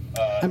thing.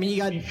 I mean,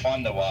 it'd be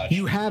fun to watch.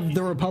 You have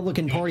the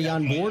Republican Party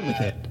on board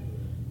with it.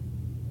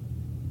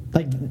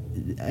 Like,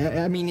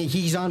 I mean,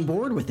 he's on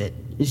board with it.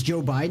 Is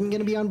Joe Biden going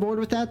to be on board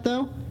with that,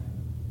 though?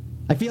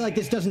 I feel like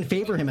this doesn't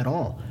favor him at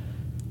all.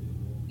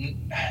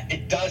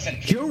 It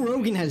doesn't. Joe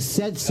Rogan has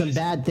said some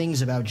bad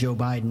things about Joe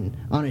Biden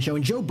on his show,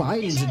 and Joe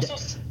Rogan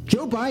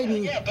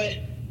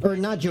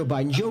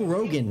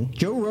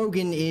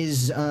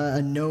is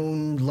a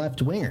known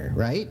left-winger,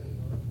 right?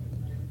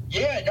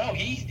 Yeah, no,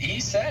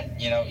 he said,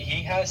 you know,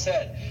 he has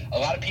said. A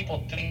lot of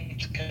people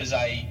think, because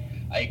I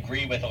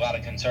agree with a lot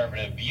of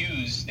conservative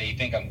views, they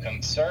think I'm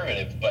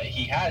conservative, but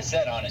he has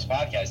said on his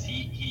podcast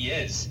he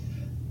is,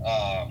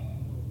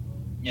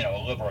 you know,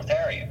 a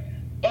libertarian.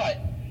 But,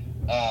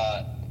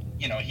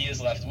 you know, he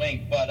is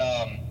left-wing. But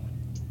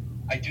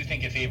I do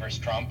think it favors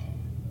Trump.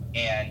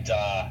 And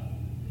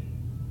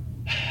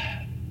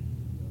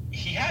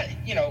he had,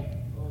 you know,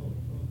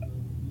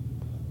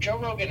 Joe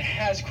Rogan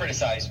has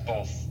criticized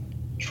both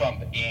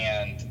Trump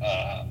and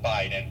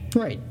Biden.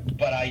 Right.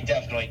 But I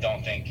definitely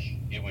don't think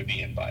it would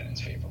be in Biden's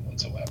favor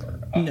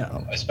whatsoever.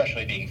 No.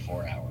 Especially being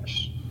 4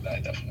 hours.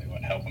 That definitely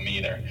wouldn't help him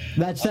either.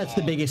 That's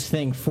the biggest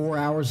thing. 4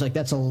 hours, like,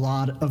 that's a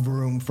lot of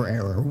room for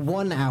error.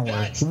 1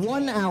 hour.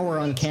 1 hour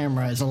on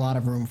camera is a lot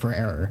of room for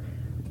error.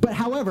 But,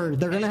 however,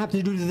 they're going to have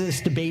to do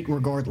this debate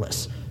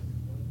regardless.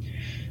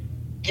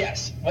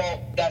 Yes.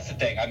 Well, that's the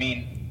thing. I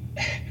mean,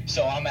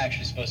 so I'm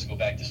actually supposed to go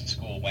back to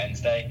school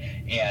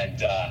Wednesday,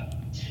 and,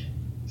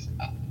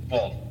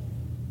 well,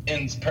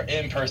 in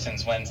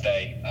person's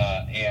Wednesday,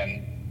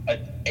 and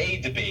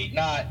a debate,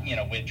 not, you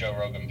know, with Joe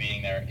Rogan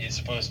being there, is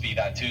supposed to be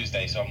that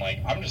Tuesday. So I'm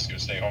like, I'm just going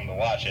to stay home to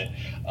watch it,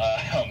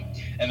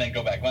 and then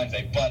go back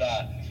Wednesday. But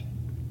a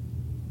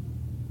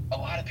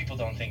lot of people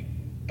don't think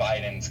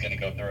Biden's going to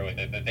go through with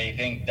it, that they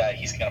think that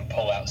he's going to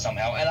pull out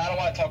somehow. And I don't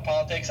want to talk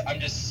politics. I'm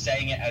just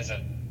saying it as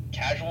a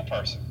casual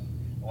person.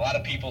 A lot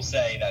of people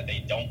say that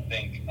they don't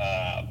think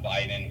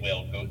Biden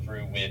will go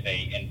through with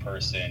a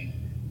in-person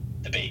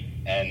debate,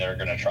 and they're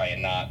going to try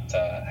and not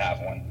have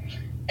one.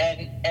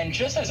 And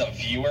just as a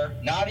viewer,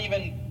 not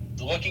even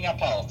looking at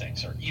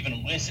politics or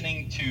even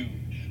listening to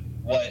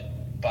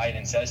what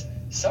Biden says,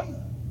 some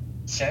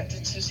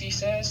sentences he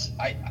says,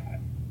 I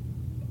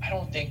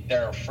don't think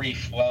they're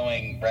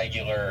free-flowing,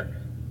 regular,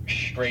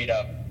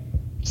 straight-up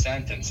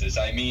sentences.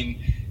 I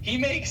mean, he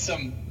makes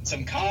some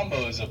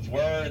combos of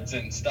words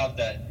and stuff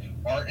that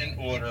aren't in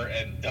order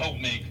and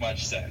don't make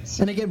much sense.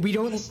 And again, we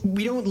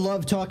don't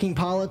love talking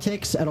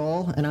politics at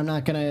all, and I'm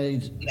not going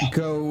to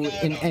go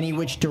in any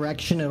which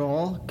direction at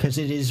all, because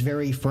it is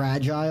very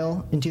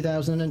fragile in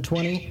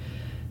 2020.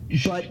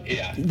 But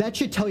yeah, that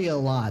should tell you a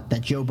lot,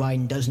 that Joe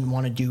Biden doesn't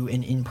want to do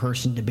an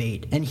in-person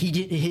debate, and he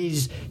did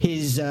his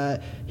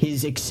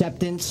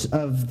acceptance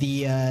of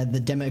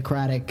the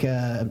Democratic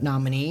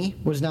nominee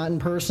was not in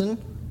person.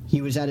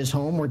 He was at his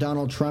home, where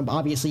Donald Trump,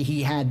 obviously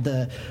he had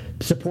the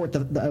support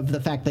of the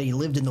fact that he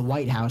lived in the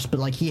White House, but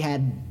like he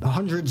had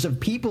hundreds of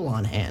people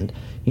on hand,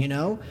 you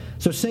know?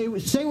 So say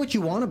what you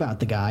want about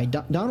the guy.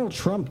 Donald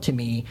Trump, to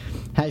me,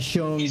 has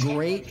shown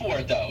great... He's calling for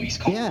it, though. He's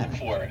calling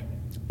for it.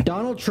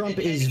 Donald Trump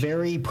is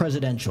very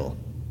presidential,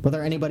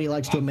 whether anybody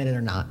likes to admit it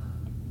or not.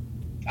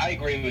 I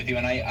agree with you,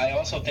 and I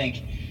also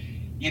think,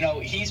 you know,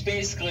 he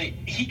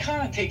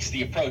kind of takes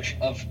the approach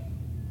of,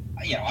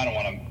 you know, I don't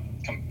want to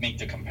make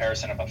the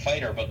comparison of a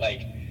fighter, but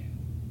like,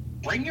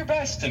 bring your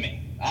best to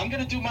me. I'm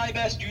gonna do my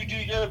best, you do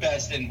your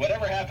best, and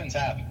whatever happens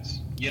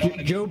happens. You know what I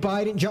mean? Joe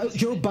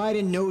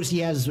Biden knows he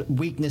has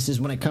weaknesses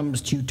when it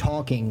comes to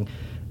talking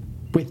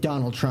with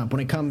Donald Trump,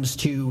 when it comes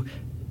to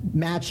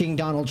matching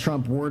Donald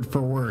Trump word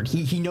for word.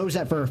 He knows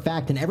that for a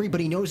fact, and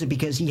everybody knows it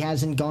because he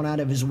hasn't gone out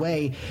of his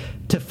way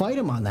to fight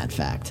him on that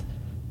fact.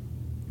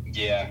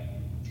 Yeah.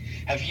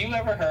 Have you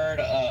ever heard,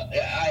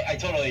 I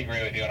totally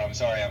agree with you, and I'm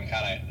sorry I'm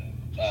kind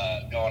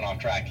of going off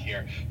track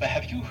here, but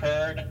have you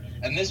heard,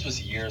 and this was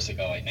years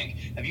ago, I think,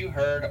 have you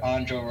heard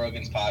on Joe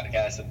Rogan's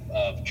podcast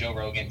of Joe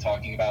Rogan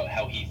talking about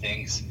how he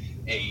thinks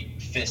a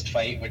fist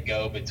fight would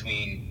go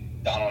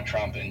between Donald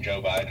Trump and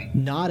Joe Biden?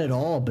 Not at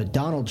all, but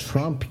Donald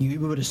Trump, you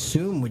would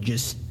assume, would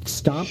just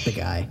stomp the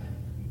guy.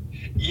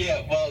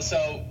 Yeah, well,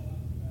 so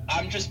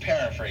I'm just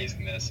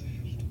paraphrasing this.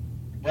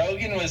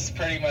 Rogan was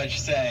pretty much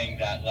saying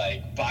that,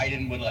 like,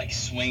 Biden would, like,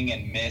 swing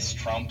and miss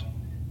Trump,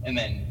 and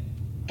then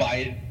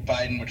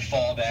Biden would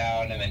fall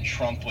down, and then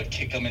Trump would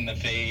kick him in the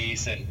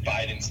face, and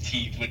Biden's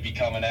teeth would be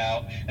coming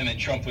out, and then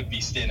Trump would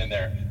be standing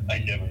there, I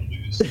never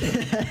lose.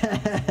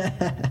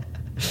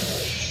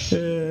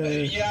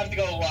 You have to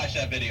go watch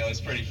that video. It's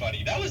pretty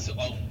funny. That was a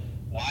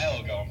while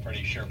ago, I'm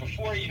pretty sure,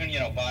 before even,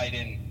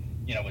 Biden,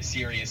 was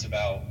serious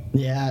about.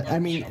 Yeah, I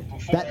mean,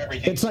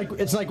 it's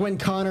like when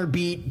Conor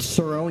beat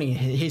Cerrone.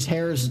 His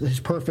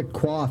perfect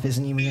coif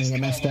isn't even going to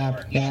get messed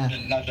up. Yeah,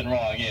 nothing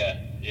wrong.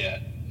 Yeah.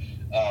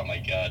 Oh my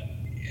God,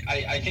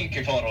 I think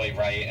you're totally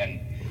right,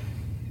 and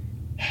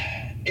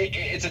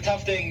it's a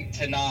tough thing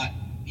to not,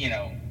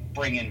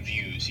 bring in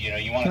views.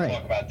 You want to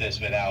talk about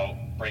this without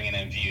bringing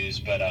in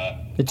views, but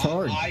it's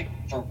hard. I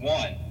for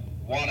one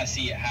want to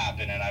see it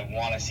happen, and I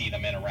want to see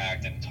them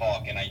interact and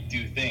talk, and I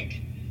do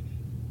think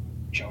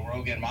Joe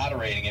Rogan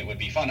moderating it would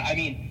be fun. I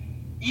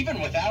mean, even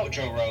without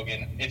Joe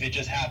Rogan, if it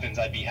just happens,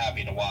 I'd be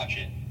happy to watch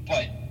it.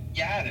 But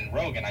you add in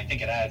Rogan, I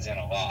think it adds in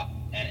a lot.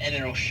 And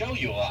it'll show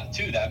you a lot,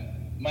 too, that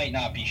might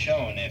not be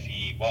shown if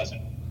he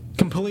wasn't.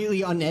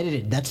 Completely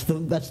unedited. That's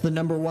the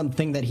number one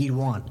thing that he'd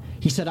want.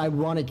 He said, I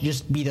want it to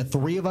just be the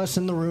three of us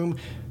in the room,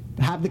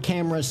 have the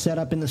cameras set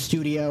up in the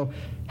studio,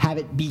 have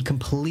it be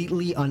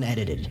completely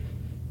unedited.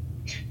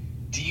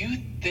 Do you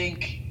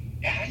think...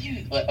 How do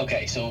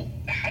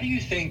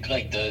you think,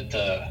 like,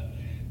 the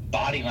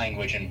body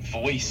language and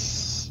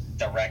voice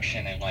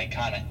direction and, like,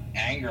 kind of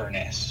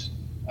angerness,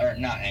 or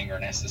not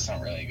angerness, that's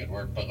not really a good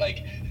word, but,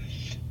 like,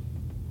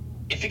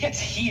 if it gets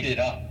heated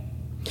up?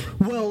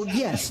 Well,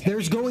 yes,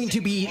 there is going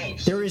to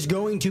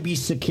be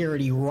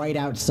security right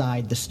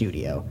outside the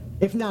studio,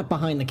 if not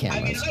behind the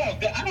cameras. I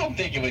mean, I don't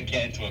think it would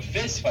get into a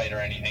fist fight or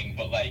anything,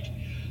 but, like,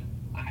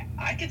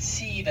 I could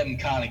see them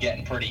kind of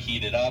getting pretty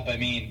heated up. I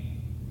mean,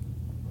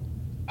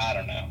 I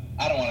don't know.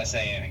 I don't want to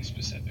say anything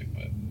specific,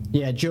 but...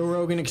 Yeah, Joe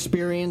Rogan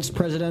Experience,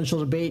 presidential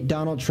debate,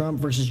 Donald Trump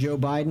versus Joe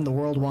Biden. The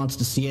world wants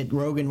to see it.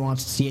 Rogan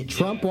wants to see it.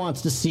 Trump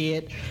wants to see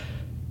it.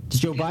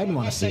 Does Joe Biden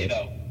want to see it?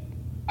 Though,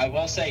 I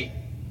will say,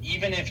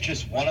 even if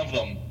just one of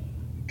them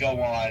go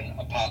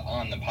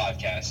on the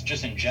podcast,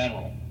 just in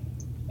general,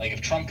 like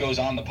if Trump goes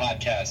on the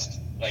podcast,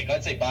 like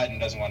let's say Biden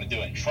doesn't want to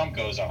do it, and Trump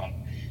goes on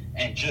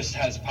and just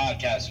has a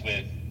podcast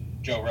with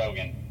Joe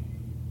Rogan,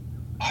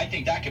 I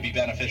think that could be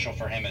beneficial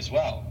for him as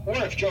well. Or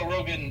if Joe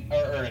Rogan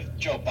or if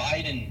Joe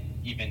Biden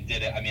even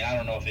did it, I mean, I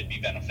don't know if it'd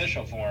be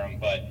beneficial for him,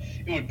 but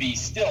it would be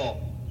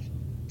still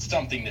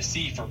something to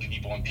see for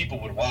people, and people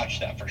would watch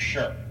that for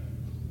sure.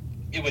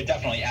 It would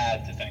definitely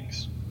add to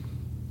things.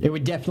 It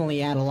would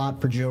definitely add a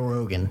lot for Joe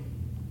Rogan.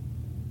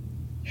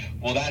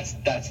 Well, that's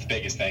the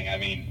biggest thing. I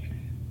mean,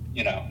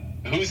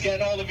 who's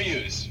getting all the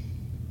views?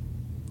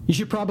 You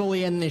should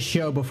probably end this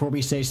show before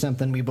we say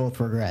something we both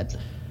regret.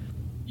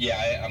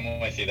 Yeah, I'm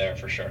with you there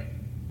for sure.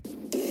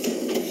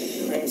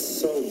 I'm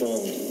so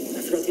bummed.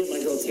 I forgot to get my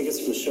girl tickets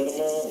for the show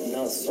tomorrow, and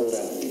now it's sold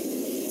out.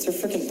 It's her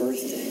freaking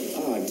birthday.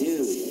 Oh,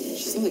 dude.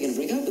 She's probably gonna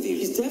break up with you.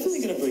 She's definitely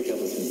gonna break up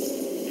with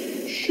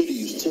me. Should've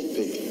used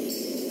TickPick.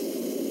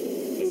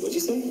 Wait, what'd you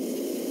say?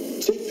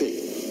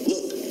 TickPick.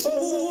 Look.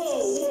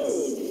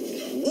 Whoa.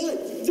 What?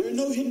 There are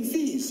no hidden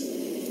fees.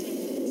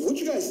 What'd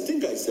you guys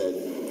think I said?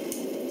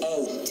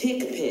 Oh,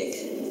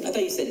 TickPick. I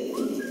thought you said...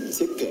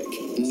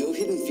 TickPick. No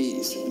hidden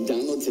fees.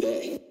 Download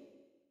today.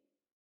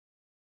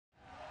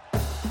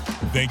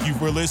 Thank you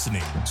for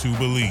listening to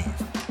Believe.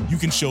 You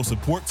can show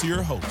support to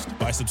your host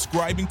by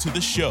subscribing to the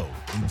show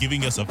and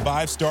giving us a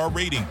 5-star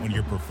rating on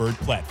your preferred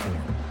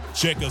platform.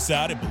 Check us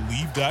out at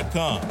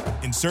Believe.com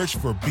and search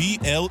for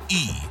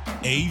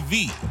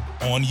BLEAV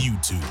on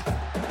YouTube.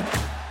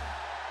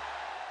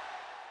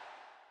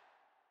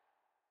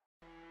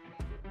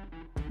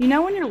 You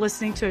know when you're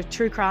listening to a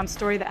true crime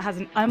story that has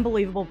an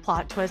unbelievable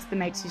plot twist that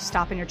makes you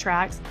stop in your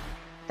tracks?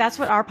 That's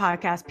what our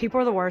podcast,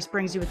 People Are the Worst,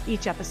 brings you with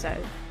each episode.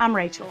 I'm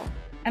Rachel.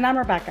 And I'm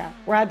Rebecca.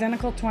 We're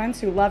identical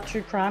twins who love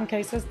true crime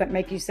cases that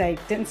make you say,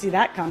 didn't see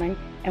that coming,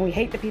 and we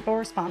hate the people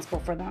responsible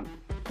for them.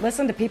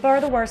 Listen to People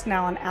Are the Worst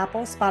now on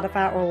Apple,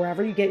 Spotify, or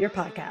wherever you get your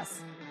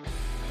podcasts.